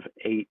probably have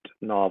 8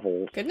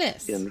 novels.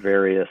 Goodness. In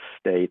various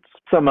states.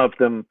 Some of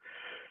them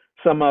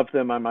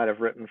I might have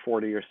written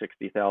 40 or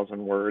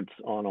 60,000 words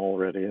on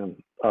already,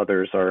 and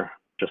others are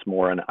just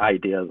more an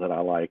idea that I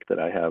like, that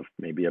I have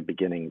maybe a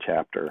beginning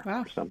chapter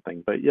or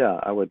something. But yeah,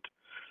 I would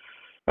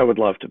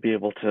love to be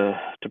able to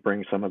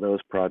bring some of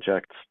those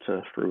projects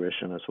to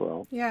fruition as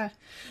well. Yeah.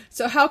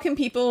 So how can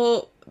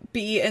people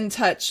be in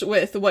touch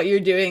with what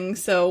you're doing?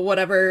 So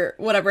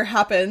whatever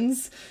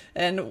happens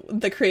and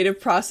the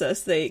creative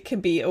process, they can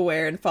be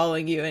aware and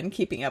following you and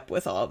keeping up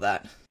with all of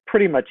that.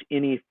 Pretty much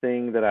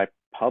anything that I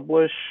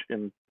publish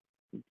and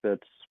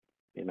that's,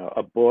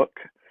 a book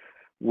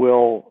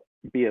will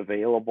be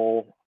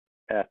available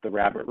at the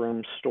Rabbit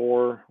Room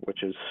store,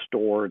 which is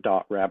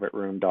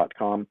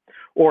store.rabbitroom.com.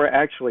 Or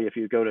actually, if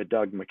you go to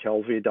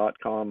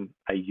dougmckelvey.com,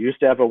 I used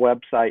to have a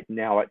website.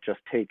 Now it just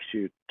takes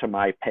you to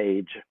my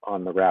page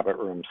on the Rabbit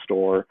Room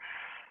store,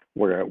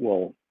 where it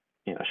will,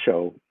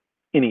 show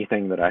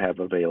anything that I have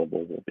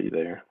available will be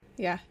there.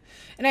 Yeah.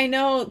 And I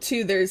know,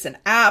 too, there's an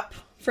app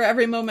for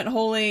Every Moment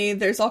Holy.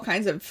 There's all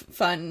kinds of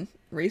fun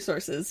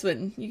resources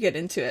when you get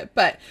into it.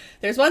 But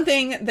there's one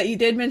thing that you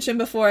did mention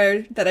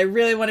before that I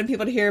really wanted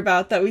people to hear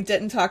about that we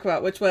didn't talk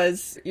about, which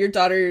was your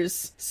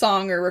daughter's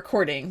song or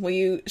recording. Will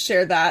you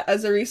share that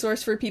as a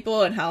resource for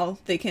people and how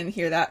they can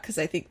hear that? Because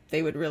I think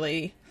they would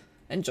really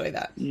enjoy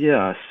that.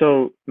 Yeah.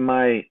 So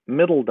my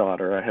middle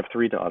daughter, I have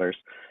 3 daughters.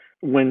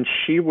 When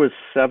she was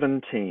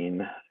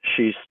 17,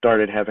 she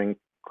started having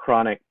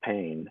chronic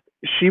pain.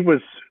 She was,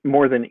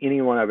 more than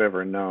anyone I've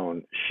ever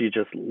known, she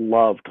just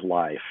loved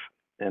life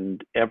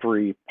and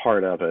every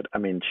part of it. I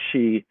mean,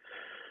 she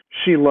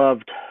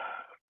loved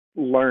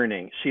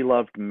learning. She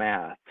loved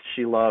math.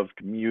 She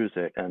loved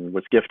music and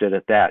was gifted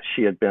at that.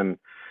 She had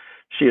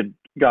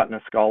gotten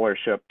a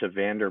scholarship to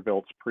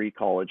Vanderbilt's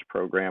pre-college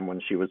program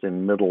when she was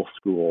in middle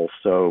school.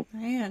 So,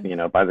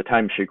 by the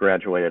time she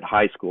graduated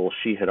high school,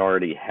 she had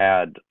already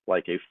had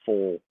like a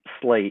full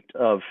slate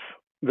of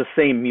the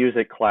same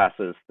music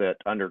classes that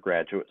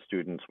undergraduate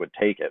students would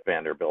take at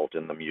Vanderbilt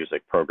in the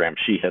music program.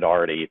 She had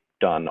already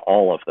done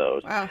all of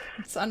those. Wow,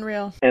 it's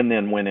unreal. And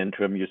then went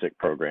into a music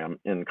program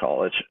in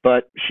college.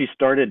 But she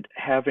started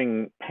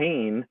having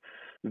pain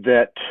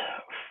that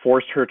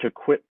forced her to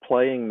quit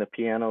playing the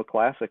piano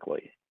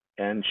classically.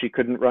 And she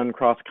couldn't run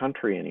cross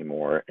country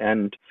anymore.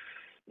 And,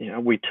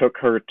 we took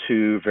her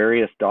to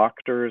various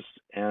doctors,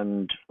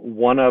 and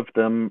one of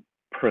them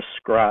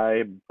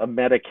prescribed a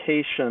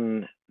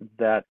medication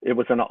that it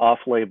was an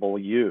off-label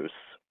use.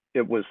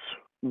 It was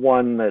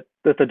one that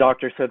the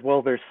doctor said,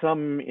 well, there's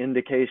some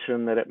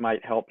indication that it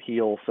might help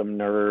heal some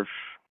nerve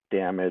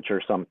damage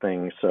or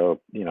something.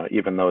 So,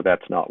 even though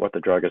that's not what the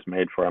drug is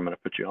made for, I'm going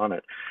to put you on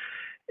it.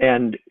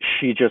 And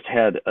she just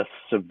had a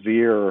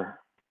severe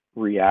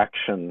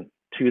reaction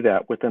to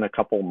that within a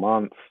couple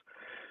months.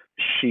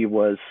 She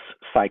was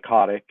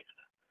psychotic,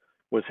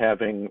 was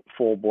having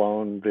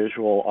full-blown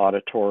visual,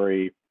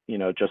 auditory,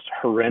 just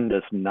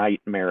horrendous,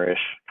 nightmarish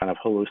kind of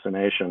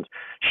hallucinations.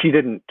 She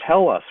didn't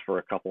tell us for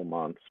a couple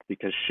months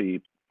because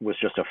she was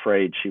just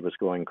afraid she was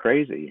going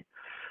crazy.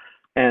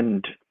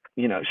 And,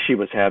 she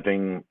was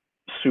having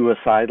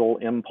suicidal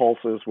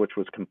impulses, which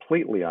was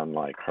completely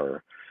unlike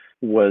her,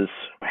 was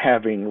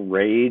having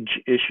rage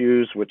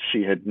issues, which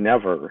she had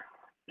never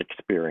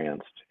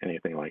experienced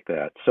anything like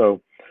that.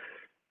 So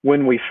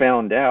when we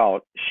found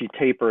out, she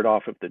tapered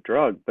off of the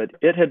drug, but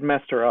it had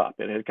messed her up.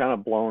 It had kind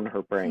of blown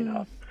her brain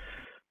up.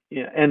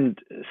 Yeah, and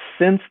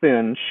since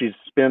then, she's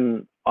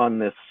been on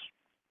this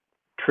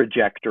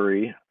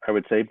trajectory, I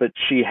would say, but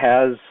she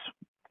has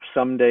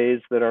some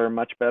days that are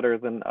much better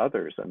than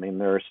others. I mean,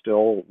 there are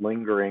still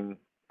lingering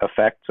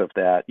effects of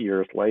that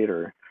years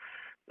later,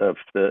 of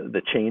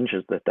the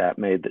changes that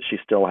made that she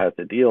still has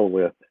to deal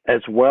with,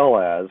 as well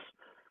as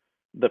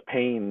the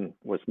pain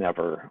was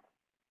never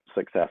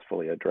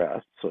successfully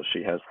addressed. So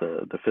she has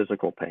the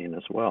physical pain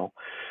as well.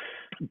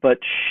 But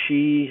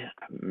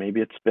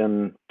maybe it's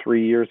been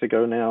 3 years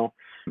ago now,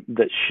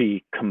 that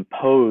she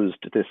composed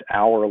this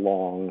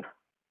hour-long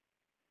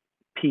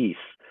piece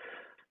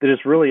that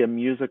is really a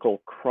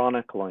musical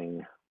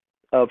chronicling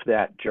of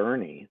that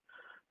journey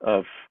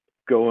of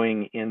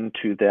going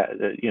into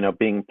that,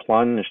 being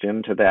plunged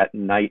into that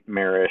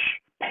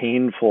nightmarish,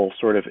 painful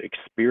sort of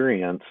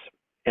experience,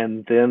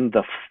 and then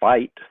the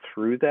fight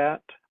through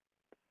that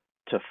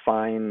to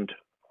find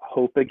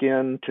hope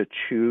again, to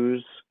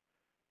choose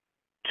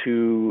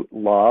to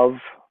love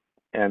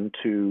and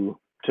to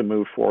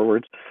move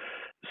forward.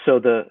 So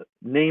the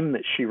name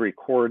that she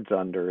records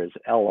under is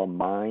Ella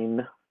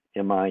Mine,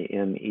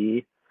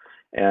 Mine,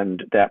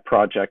 and that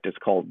project is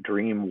called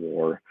Dream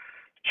War.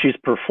 She's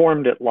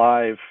performed it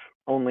live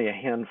only a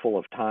handful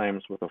of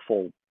times with a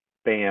full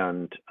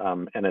band,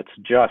 and it's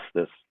just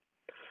this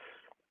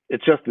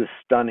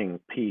stunning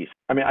piece.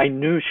 I mean, I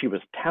knew she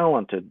was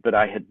talented, but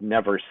I had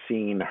never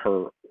seen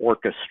her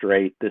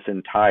orchestrate this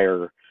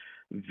entire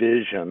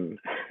vision,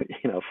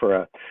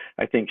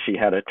 I think she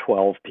had a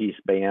 12-piece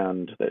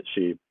band that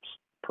she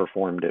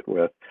performed it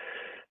with.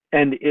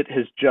 And it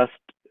has just,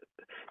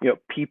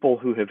 people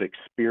who have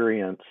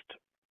experienced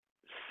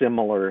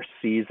similar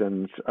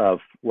seasons of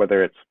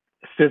whether it's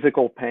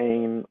physical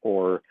pain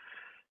or,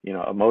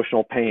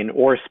 emotional pain,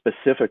 or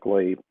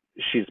specifically,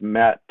 she's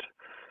met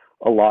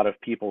a lot of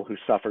people who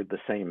suffered the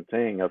same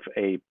thing of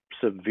a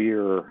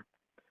severe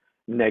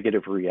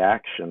negative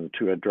reaction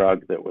to a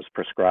drug that was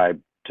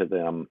prescribed to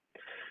them,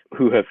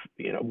 who have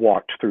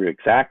walked through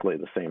exactly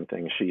the same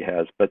thing she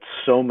has. But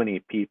so many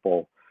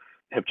people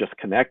have just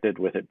connected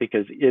with it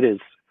because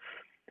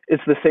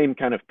it's the same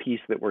kind of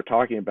piece that we're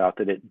talking about,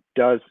 that it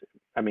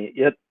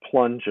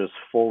plunges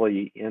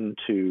fully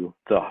into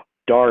the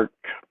dark,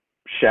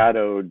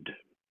 shadowed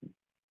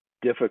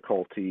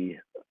difficulty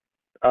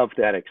of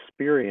that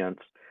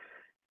experience,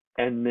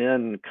 and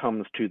then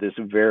comes to this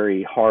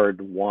very hard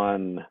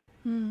won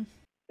and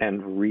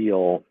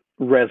real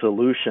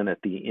resolution at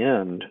the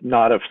end,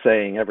 not of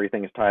saying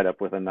everything is tied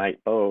up with a nice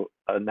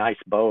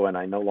bow and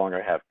I no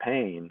longer have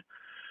pain,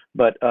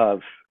 but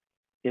of,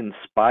 in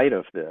spite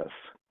of this,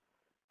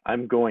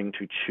 I'm going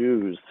to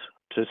choose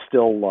to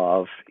still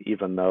love,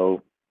 even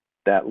though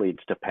that leads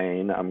to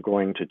pain. I'm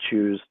going to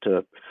choose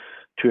to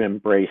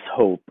embrace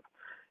hope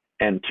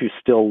and to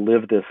still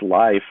live this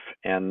life.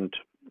 And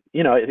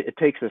it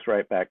takes us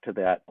right back to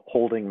that,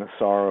 holding the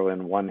sorrow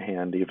in one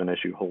hand even as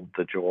you hold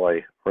the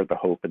joy or the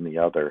hope in the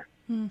other.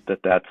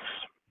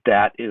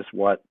 That is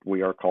what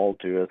we are called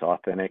to as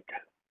authentic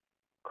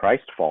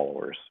Christ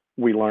followers.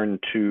 We learn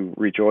to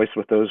rejoice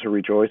with those who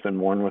rejoice and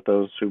mourn with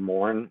those who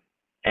mourn,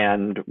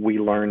 and we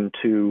learn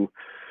to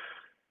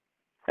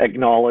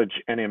acknowledge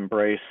and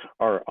embrace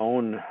our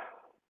own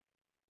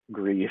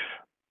grief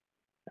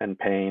and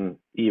pain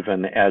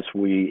even as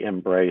we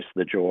embrace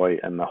the joy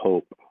and the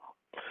hope.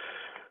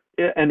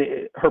 And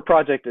her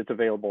project is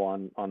available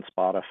on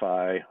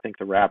Spotify. I think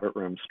the Rabbit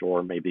Room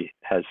store maybe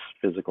has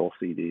physical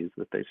CDs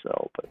that they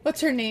sell. But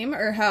what's her name,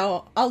 or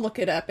how? I'll look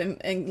it up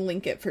and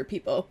link it for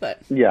people.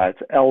 But yeah,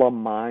 it's Ella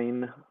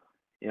Mine,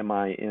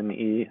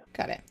 Mine.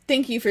 Got it.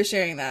 Thank you for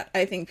sharing that.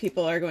 I think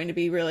people are going to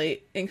be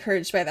really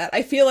encouraged by that.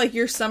 I feel like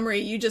your summary,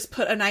 you just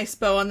put a nice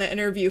bow on the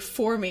interview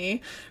for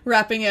me,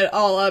 wrapping it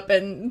all up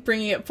and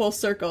bringing it full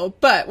circle.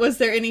 But was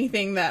there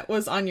anything that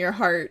was on your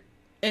heart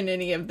in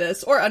any of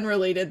this, or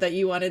unrelated, that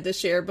you wanted to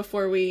share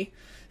before we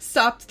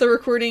stopped the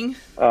recording?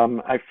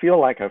 I feel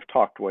like I've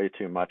talked way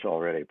too much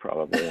already,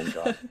 probably.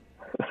 And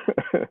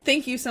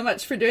Thank you so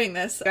much for doing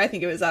this. I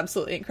think it was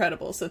absolutely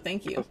incredible, so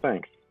thank you. Oh,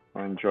 thanks.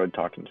 I enjoyed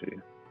talking to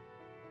you.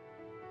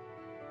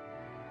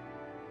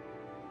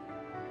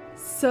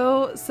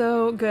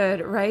 So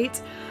good,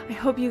 right? I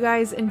hope you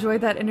guys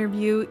enjoyed that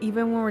interview,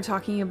 even when we're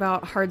talking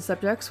about hard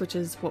subjects, which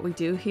is what we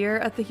do here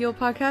at the Heal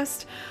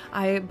Podcast.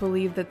 I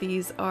believe that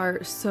these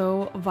are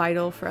so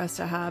vital for us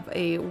to have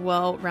a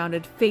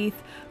well-rounded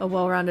faith, a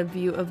well-rounded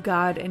view of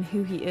God and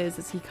who He is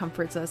as He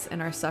comforts us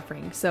in our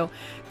suffering. So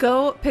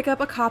go pick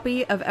up a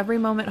copy of Every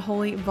Moment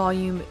Holy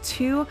Volume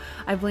 2.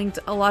 I've linked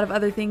a lot of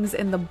other things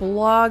in the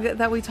blog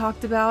that we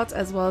talked about,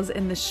 as well as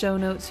in the show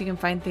notes. You can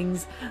find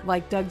things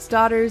like Doug's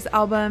Daughter's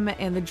album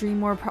and the Dream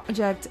War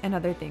project and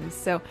other things.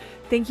 So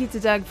thank you to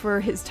Doug for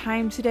his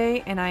time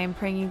today, and I am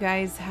praying you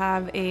guys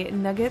have a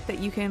nugget that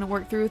you can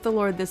work through with the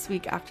Lord this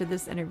week after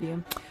this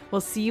interview.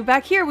 We'll see you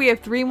back here. We have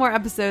 3 more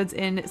episodes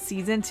in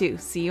season 2.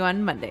 See you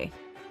on Monday.